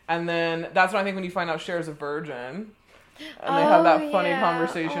 And then that's when I think when you find out Cher's a virgin. And they have that funny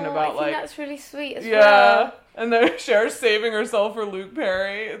conversation about, like... that's really sweet as well. And then Cher's saving herself for Luke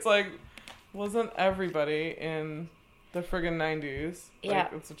Perry. It's like, wasn't everybody in the friggin' 90s? Yeah.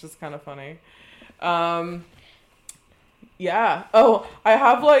 Like, it's just kind of funny. Yeah. Oh, I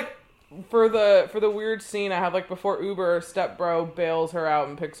have, like, for the weird scene, I have, like, before Uber, stepbro bails her out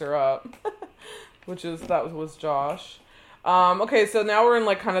and picks her up. that was Josh. Okay, so now we're in,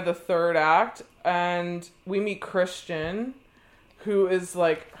 like, kind of the third act, and we meet Christian, who is,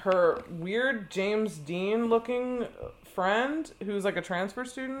 like, her weird James Dean looking friend, who's, like, a transfer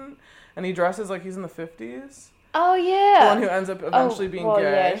student, and he dresses like he's in the 50s. Oh, yeah. The one who ends up eventually being gay.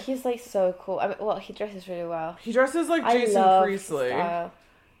 Yeah, he's, like, so cool. I mean, he dresses really well. He dresses like Jason Priestley. His style.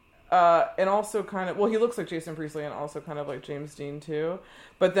 And also kind of... Well, he looks like Jason Priestley and also kind of like James Dean, too.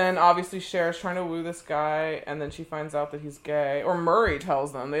 But then, obviously, Cher's trying to woo this guy, and then she finds out that he's gay. Or Murray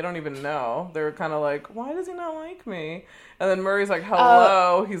tells them. They don't even know. They're kind of like, why does he not like me? And then Murray's like,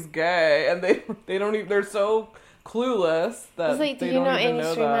 hello, he's gay. And they don't even... They're so clueless that like, they don't even know that. Do you know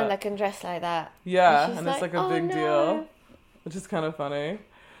any straight man that can dress like that? Yeah, and it's like a big deal. Which is kind of funny.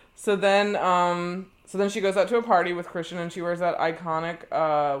 So then she goes out to a party with Christian, and she wears that iconic,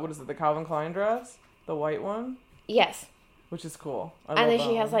 what is it, the Calvin Klein dress? The white one? Yes. Which is cool. And then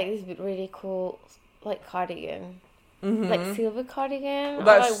she has, like, this really cool, like, cardigan. Mm-hmm. Like, silver cardigan. Well,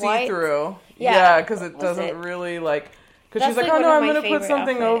 that's like, see-through. White. Yeah, because it doesn't really, like... Because she's like, oh, no, I'm going to put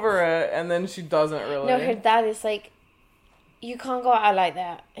something over it. And then she doesn't really. No, her dad is like, you can't go out like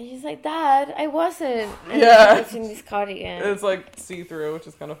that. And she's like, Dad, I wasn't. And then she puts in this cardigan. It's, like, see-through, which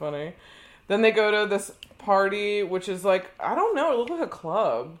is kind of funny. Then they go to this party, which is like, I don't know, it looked like a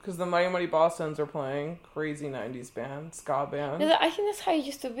club, because the Mighty Mighty Bosstones are playing. Crazy 90s band, ska band. I think that's how it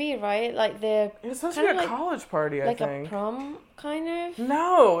used to be, right? Like, it's supposed to be a college party, I think. Like a prom, kind of?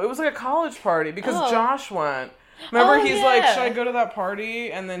 No, it was like a college party, because Josh went. Remember, he's like, should I go to that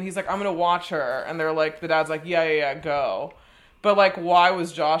party? And then he's like, I'm going to watch her. And they're like, the dad's like, yeah, go. But, like, why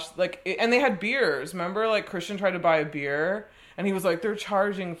was Josh, like, and they had beers. Remember, like, Christian tried to buy a beer. And he was like, they're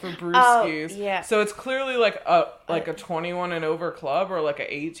charging for brewskis. Oh, yeah. So it's clearly like a 21 and over club or like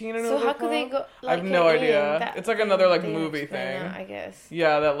a 18 and over club. So how could they go? Like, I have no idea. It's like another like movie thing. I guess.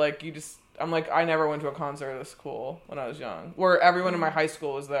 Yeah, that like you just... I'm like, I never went to a concert this cool when I was young, where everyone in my high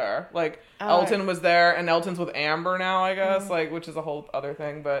school was there. Like, Elton was there, and Elton's with Amber now, I guess, like, which is a whole other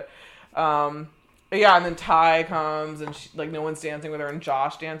thing, but, yeah, and then Ty comes, and she, like, no one's dancing with her, and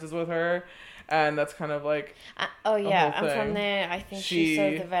Josh dances with her, and that's kind of, like, and from there, I think she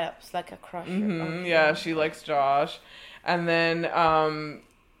sort of develops, like, a crush. Yeah, she likes Josh, and then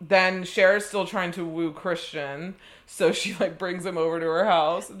Cher's still trying to woo Christian, so she, like, brings him over to her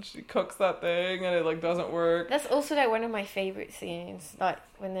house, and she cooks that thing, and it, like, doesn't work. That's also, like, one of my favorite scenes, like,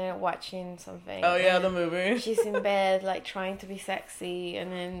 when they're watching something. Oh, yeah, the movie. She's in bed, like, trying to be sexy,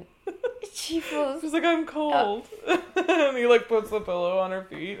 and then she falls. She's like, I'm cold. And he, like, puts the pillow on her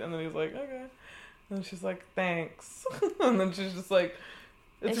feet, and then he's like, okay. And she's like, thanks. And then she's just like,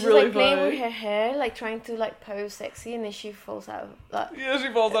 it's she's really like funny. playing with her hair, like trying to like pose sexy, and then she falls out of she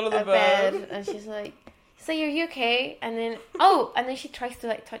falls out of the bed. And she's like, "So are you okay?" And then she tries to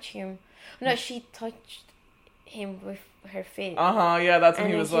like touch him. No, she touched him with her feet. Yeah, that's when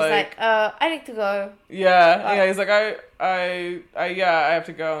he was like, I need to go. Yeah, he's like, I have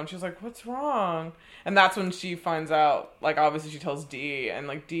to go, and she's like, what's wrong? And that's when she finds out, like, obviously she tells Dee, and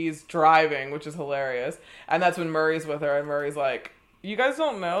like Dee's driving, which is hilarious, and that's when Murray's with her, and Murray's like, you guys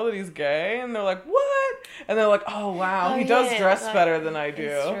don't know that he's gay? And they're like, what? And they're like, oh, wow, he does dress better than I do.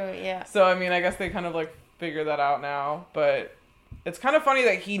 It's true, yeah. So, I mean, I guess they kind of, like, figure that out now. But it's kind of funny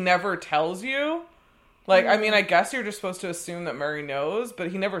that he never tells you. Like, I mean, I guess you're just supposed to assume that Murray knows,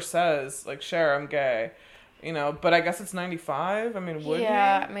 but he never says, like, Cher, I'm gay. You know, but I guess it's 95. I mean, would he?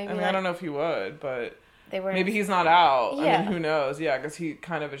 Yeah, maybe. I mean, I don't know if he would, but... Maybe he's not out. Yeah. I mean, who knows? Yeah, because he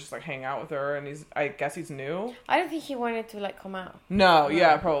kind of is just like hanging out with her, and I guess he's new. I don't think he wanted to like come out. No,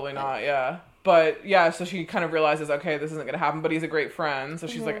 yeah, probably not. Yeah, but yeah, so she kind of realizes, okay, this isn't gonna happen. But he's a great friend, so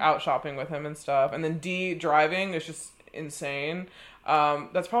she's like out shopping with him and stuff. And then Dee driving is just insane.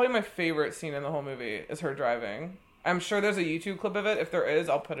 That's probably my favorite scene in the whole movie is her driving. I'm sure there's a YouTube clip of it. If there is,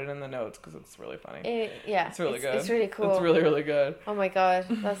 I'll put it in the notes because it's really funny. It's really good. It's really cool. It's really, really good. Oh my god,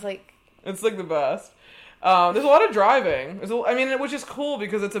 that's like... It's like the best. There's a lot of driving. Which is cool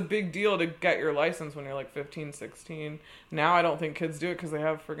because it's a big deal to get your license when you're like 15, 16. Now I don't think kids do it because they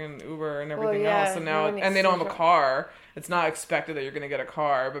have friggin' Uber and everything else. So now, and they don't have a car. It's not expected that you're going to get a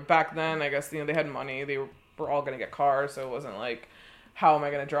car. But back then, I guess, they had money. They were all going to get cars. So it wasn't like, how am I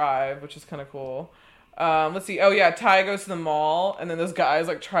going to drive? Which is kind of cool. Let's see. Oh yeah, Ty goes to the mall and then those guys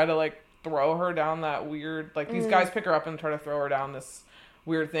like try to like throw her down that weird, like these guys pick her up and try to throw her down this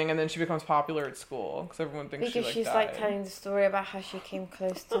weird thing, and then she becomes popular at school because everyone thinks because she's died. Like telling the story about how she came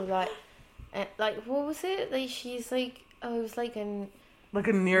close to like what was it? Like she's like, oh, it was like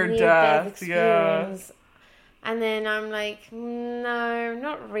a near death experience. Yeah. And then I'm like, no,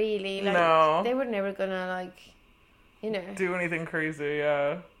 not really. Like, no, they were never gonna like, do anything crazy.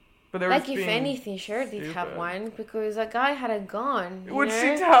 Yeah. But there like, if anything, Cher did have one, because a guy had a gun. Which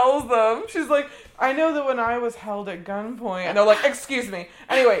she tells them. She's like, I know that when I was held at gunpoint. And they're like, excuse me.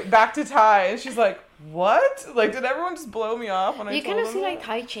 Anyway, back to Ty. And she's like, what? Like, did everyone just blow me off when I told them? You kind of see, like,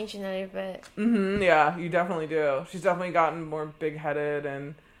 Ty changing a little bit. Mm-hmm, yeah, you definitely do. She's definitely gotten more big-headed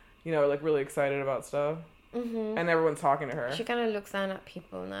and, like, really excited about stuff. Mm-hmm. And everyone's talking to her. She kind of looks down at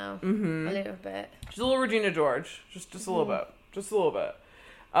people now. Mm-hmm. A little bit. She's a little Regina George. Just a little bit. Just a little bit.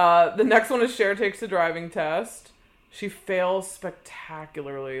 The next one is Cher takes the driving test. She fails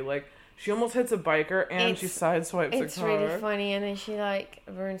spectacularly. Like, she almost hits a biker and she sideswipes a car. It's really funny. And then she, like,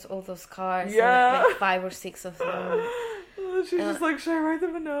 ruins all those cars. Yeah. Like 5 or 6 of them. She's just like, should I write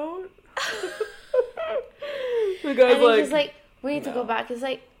them a note? The guy's and then he's like, we need to go back. He's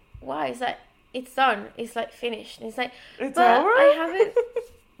like, why? It's like, it's done. It's, like, finished. And it's like, it's over? I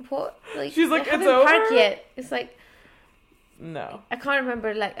haven't... What? Like, she's like, I it's over? parked yet. It's like... No. I can't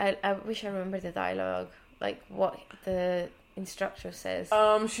remember, like, I wish I remember the dialogue, like, what the instructor says.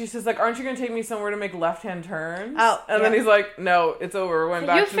 She says, like, aren't you going to take me somewhere to make left-hand turns? Oh, and then he's like, no, it's over. Went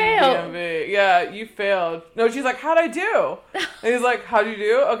back to failed. The DMV. Yeah, you failed. No, she's like, how'd I do? And he's like, how'd you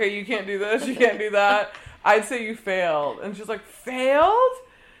do? Okay, you can't do this, you can't do that. I'd say you failed. And she's like, failed?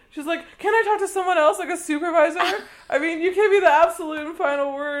 She's like, can I talk to someone else, like a supervisor? I mean, you gave me the absolute and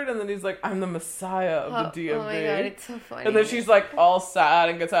final word. And then he's like, I'm the messiah of the DMV. Oh my God, it's so funny. And then she's like all sad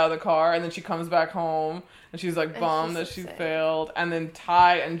and gets out of the car. And then she comes back home and she's like bummed that she failed. And then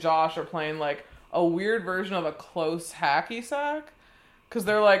Ty and Josh are playing like a weird version of a close hacky sack. Because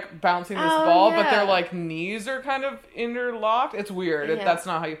they're like bouncing this ball, but their like knees are kind of interlocked. It's weird. Yeah. That's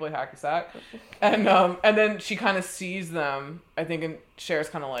not how you play hacky sack. And then she kind of sees them, I think, and Cher's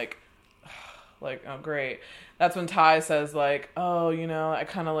kind of like, oh great. That's when Ty says like, oh, I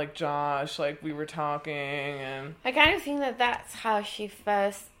kind of like Josh, like we were talking, and I kind of think that that's how she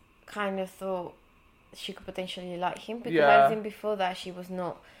first kind of thought she could potentially like him, because I think before that she was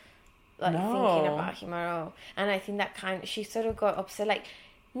not thinking about him at all. And I think that she sort of got upset, like,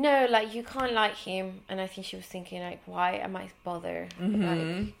 no, like, you can't like him. And I think she was thinking, like, why am I bothered?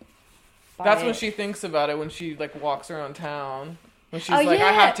 Like, that's when she thinks about it, when she, like, walks around town. When she's I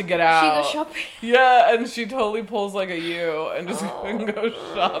have to get out. She goes shopping. Yeah, and she totally pulls, like, a U and just goes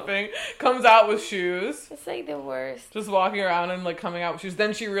shopping. Comes out with shoes. It's, like, the worst. Just walking around and, like, coming out with shoes.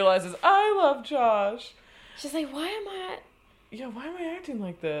 Then she realizes, I love Josh. She's like, why am I acting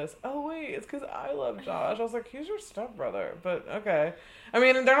like this? Oh, wait, it's because I love Josh. I was like, he's your stepbrother. But, okay. I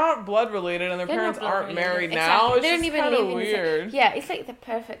mean, they're not blood related, and their parents aren't married now. It's just kind of weird. Yeah, it's like the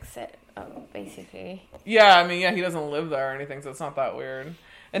perfect set, basically. Yeah, I mean, he doesn't live there or anything, so it's not that weird.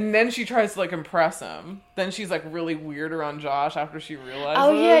 And then she tries to, like, impress him. Then she's, like, really weird around Josh after she realizes.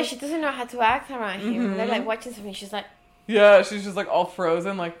 Oh, yeah, she doesn't know how to act around him. They're, like, watching something. She's like... Yeah, she's just, like, all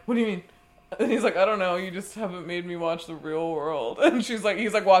frozen. Like, what do you mean? And he's like, I don't know, you just haven't made me watch the real world. And he's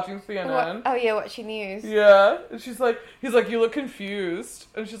like watching CNN. Oh yeah, watching news. Yeah. And he's like, you look confused.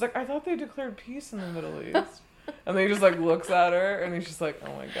 And she's like, I thought they declared peace in the Middle East. And then he just, like, looks at her, and he's just like,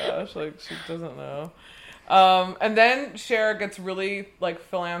 oh my gosh, like, she doesn't know. And then Cher gets really, like,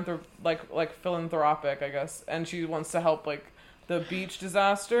 philanthropic, I guess. And she wants to help, like, the beach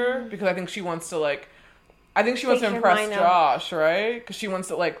disaster, because I think she wants to, like, wants to impress Josh, right? Because she wants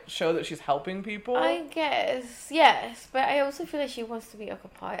to, like, show that she's helping people. I guess, yes. But I also feel like she wants to be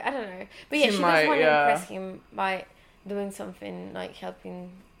occupied. I don't know. But yeah, she does want to impress him by doing something, like,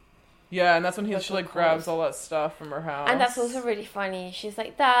 helping. Yeah, and that's when she, like, grabs all that stuff from her house. And that's also really funny. She's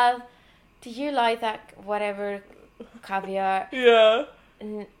like, Dad, do you like that whatever caviar? Yeah.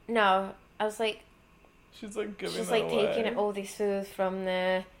 No. I was like... She's, like, giving She's, like, away. Taking all these foods from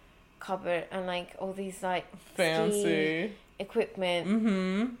the... cupboard and, like, all these, like, fancy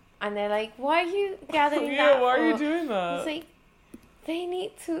equipment, and they're like, why are you gathering that why are you doing that? It's like, they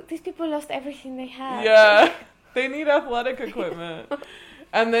need to, these people lost everything they had. Yeah. They need athletic equipment.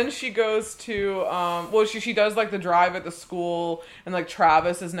 And then she goes to she does, like, the drive at the school, and, like,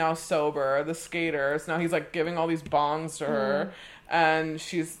 Travis is now sober, the skater, so now he's, like, giving all these bongs to her. And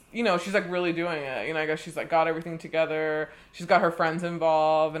she's, she's, like, really doing it. I guess she's, like, got everything together. She's got her friends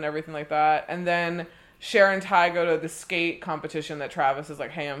involved and everything like that. And then Cher and Ty go to the skate competition that Travis is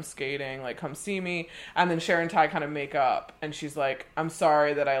like, hey, I'm skating. Like, come see me. And then Cher and Ty kind of make up. And she's like, I'm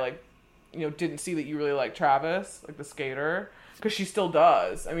sorry that I, like, didn't see that you really like Travis, like, the skater. Because she still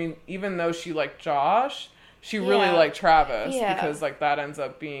does. I mean, even though she liked Josh... She really liked Travis because, like, that ends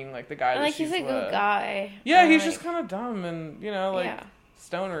up being, like, the guy that she's with. Like, he's a good guy. Yeah, he's just kind of dumb and,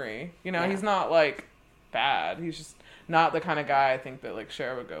 stonery. He's not, like, bad. He's just not the kind of guy I think that, like,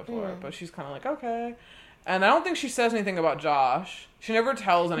 Cher would go for. But she's kind of like, okay. And I don't think she says anything about Josh. She never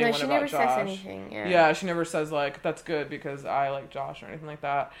tells anyone about Josh. No, she never says anything, Yeah, she never says, like, that's good because I like Josh or anything like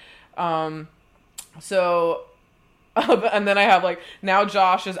that. And then I have, like, now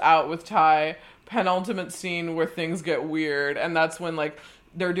Josh is out with Ty... penultimate scene where things get weird, and that's when, like,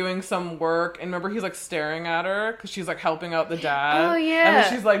 they're doing some work, and remember he's, like, staring at her because she's, like, helping out the dad. Oh, yeah. And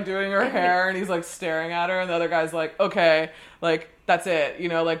then she's, like, doing her hair, and he's, like, staring at her, and the other guy's like, okay, like, that's it,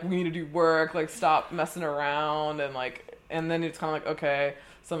 like, we need to do work, like, stop messing around, and, like, and then it's kind of like, okay,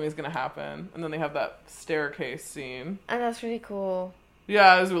 something's gonna happen, and then they have that staircase scene. And that's really cool.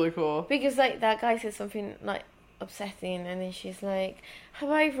 Yeah, it was really cool. Because, like, that guy said something, like, upsetting, and then she's like, have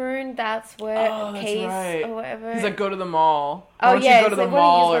I ruined Dad's case or whatever? He's like, go to the mall. Why don't you go to the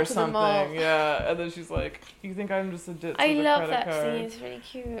mall or something? Yeah, and then she's like, you think I'm just a ditz? I love that scene. It's really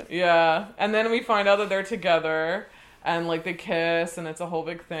cute. Yeah, and then we find out that they're together, and, like, they kiss, and it's a whole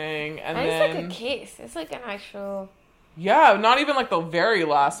big thing, and then it's like a kiss. It's like an actual. Yeah, not even, like, the very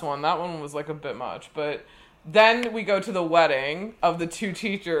last one. That one was, like, a bit much, but. Then we go to the wedding of the two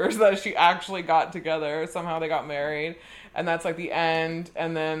teachers that she actually got together. Somehow they got married. And that's, like, the end.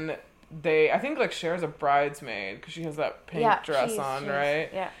 And then I think, like, Cher's a bridesmaid because she has that pink dress on, right?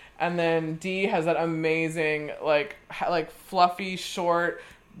 Yeah. And then Dee has that amazing, like fluffy, short,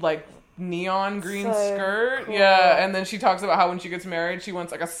 like, neon green skirt. Cool. Yeah. And then she talks about how when she gets married, she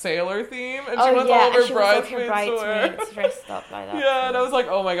wants, like, a sailor theme. And she wants all of her bridesmaids dressed up like that. Yeah, and I was like,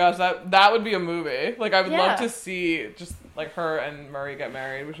 oh my gosh, that would be a movie. Like, I would love to see just, like, her and Murray get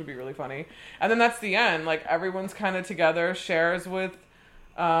married, which would be really funny. And then that's the end. Like, everyone's kind of together. Cher's with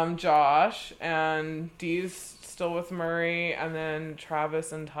Josh, and Dee's still with Murray, and then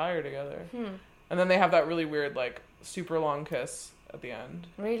Travis and Ty are together. And then they have that really weird, like, super long kiss at the end.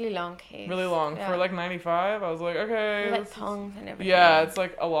 Really long kiss. Really long. Yeah. For, like, 95, I was like, okay. With, like, tongues and everything. Yeah, it's,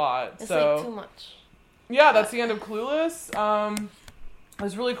 like, a lot. It's, like, too much. Yeah, that's the end of Clueless. It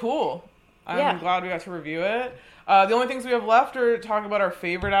was really cool. I'm glad we got to review it. The only things we have left are to talk about our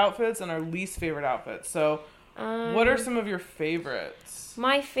favorite outfits and our least favorite outfits. So, what are some of your favorites?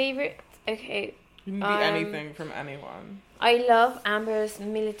 My favorite... Okay. You can be anything from anyone. I love Amber's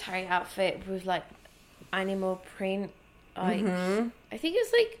military outfit with, like, animal print. Like, I think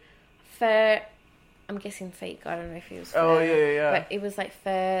it's, like, fur... I'm guessing fake. I don't know if it was fur. Oh, yeah. But it was, like,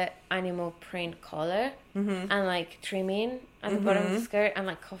 fur animal print collar. And, like, trimming at the bottom of the skirt. And,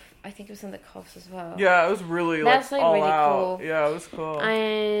 like, cuff. I think it was on the cuffs as well. Yeah, it was really, That's, like all really out. cool. Yeah, it was cool.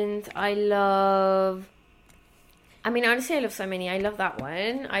 And I love... I mean, honestly, I love so many. I love that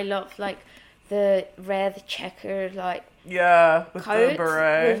one. I love, like... the red checkered, like, with coat the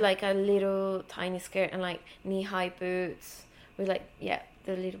beret. with, like, a little tiny skirt and, like, knee-high boots with, like,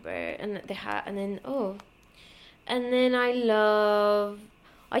 the little beret and the hat. And then, and then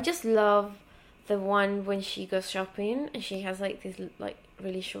I just love the one when she goes shopping and she has, like, this, like,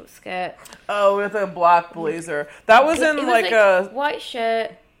 really short skirt. Oh, with a black blazer. That was in, like, a... white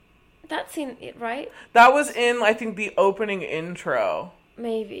shirt. That's in it, right? That was in, I think, the opening intro.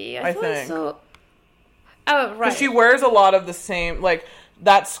 Maybe. I think. So. Oh, right. Because she wears a lot of the same, like,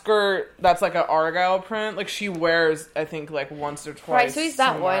 that skirt that's like an Argyle print, like, she wears, I think, like, once or twice. Right, so it's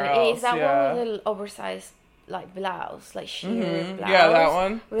that one. Else. It's that one with a little oversized, like, blouse, like, sheer blouse. Yeah, that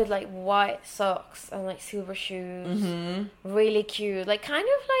one. With, like, white socks and, like, silver shoes. Really cute. Like, kind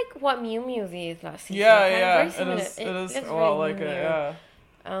of like what Miu Miu did last season. Yeah. It is a lot like it, yeah.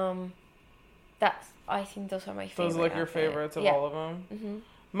 I think those are my favorites. Those are, like, your favorites of all of them?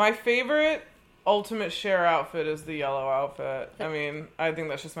 My favorite ultimate Cher outfit is the yellow outfit. I mean, I think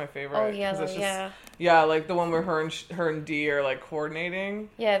that's just my favorite. Oh, yellow, it's yeah, like the one where her and Dee are, like, coordinating.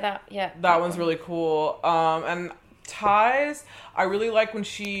 That one's really cool. And ties, I really like when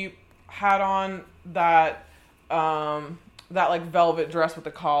she had on that like velvet dress with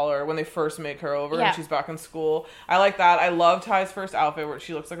the collar when they first make her over and she's back in school. I like that. I love Ty's first outfit where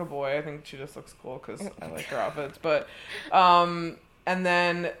she looks like a boy. I think she just looks cool because I like her outfits. But and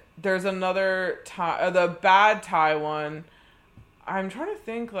then there's another tie, the bad Ty one. I'm trying to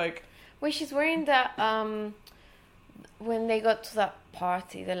think, like, where she's wearing that when they got to that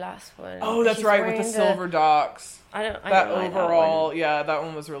party, the last one. Oh, that's right, with the silver docks. I don't overall, like that one. that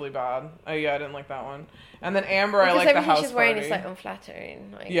one was really bad. I didn't like that one. And then Amber, I like the house party. She's wearing is, like,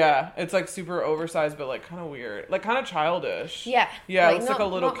 unflattering. Like, it's, like, super oversized, but, like, kind of weird. Like, kind of childish. Yeah, it looks like a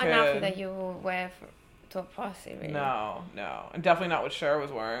little kid. Not an outfit that you would wear to a party, really. No. And definitely not what Cher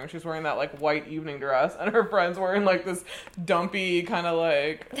was wearing. She was wearing that, like, white evening dress, and her friend's wearing, like, this dumpy kind of,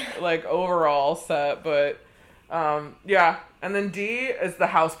 like overall set, but, And then Dee is the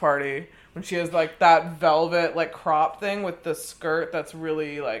house party, when she has, like, that velvet, like, crop thing with the skirt that's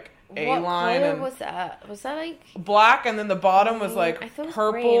really, like, A-line. What color was that? Was that, like... black, and then the bottom was, like,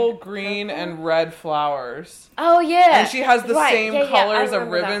 purple, green, and red flowers. Oh, yeah. And she has the same colors of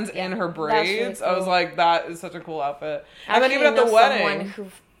ribbons in her braids. Really cool. I was like, that is such a cool outfit. And then even at the wedding... someone who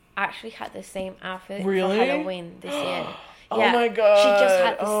actually had the same outfit for Really? Halloween this year. Oh my god. She just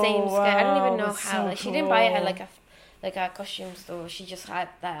had the same skirt. I don't even know how. So like, she didn't buy it at, like a costume store. She just had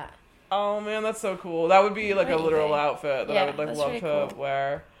that. Oh, man, that's so cool. That would be, like, a literal outfit that I would, like, love really to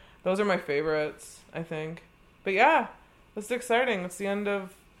wear. Those are my favorites, I think. But yeah, this is exciting. It's the end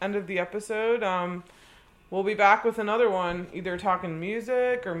of the episode. We'll be back with another one, either talking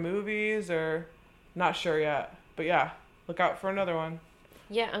music or movies or not sure yet. But yeah, look out for another one.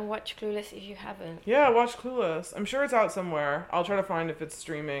 Yeah, and watch Clueless if you haven't. Yeah, watch Clueless. I'm sure it's out somewhere. I'll try to find if it's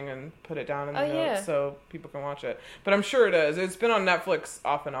streaming and put it down in the notes so people can watch it. But I'm sure it is. It's been on Netflix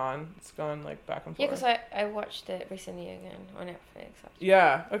off and on. It's gone, like, back and forth. Yeah, because I watched it recently again on Netflix. Actually.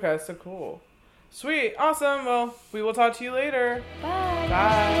 Yeah, okay, so cool. Sweet, awesome. Well, we will talk to you later. Bye.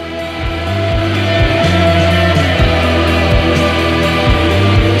 Bye.